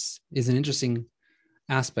belief is an interesting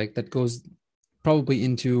aspect that goes probably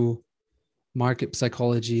into market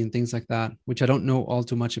psychology and things like that, which I don't know all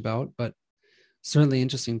too much about, but certainly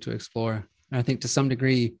interesting to explore. And I think to some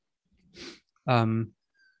degree, um,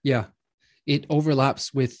 yeah, it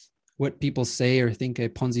overlaps with what people say or think a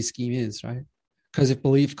Ponzi scheme is, right? Because if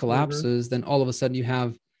belief Hmm. collapses, then all of a sudden you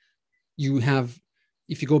have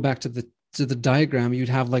if you go back to the diagram, you'd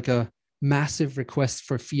have like a massive request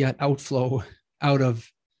for fiat outflow out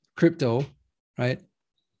of crypto, right?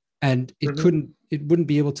 And Hmm. it wouldn't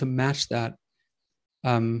be able to match that.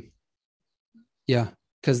 Um, yeah,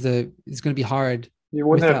 because the it's going to be hard You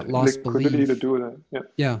wouldn't with have that lost liquidity to belief. do that. Yeah.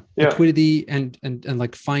 Yeah, Yeah. liquidity and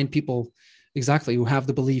like find people exactly who have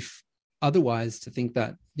the belief otherwise to think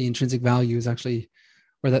that the intrinsic value is actually,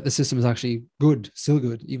 or that the system is actually good, still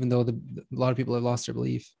good, even though a lot of people have lost their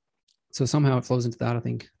belief. So somehow it flows into that. I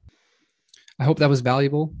think. I hope that was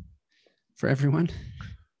valuable for everyone.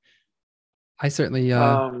 I certainly,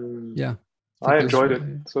 Um, yeah, I think it was enjoyed it.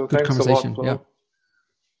 a So good thanks a lot, conversation. Yeah. Flo.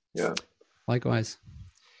 Yeah. Likewise.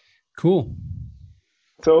 Cool.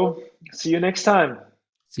 So see you next time.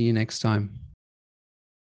 See you next time.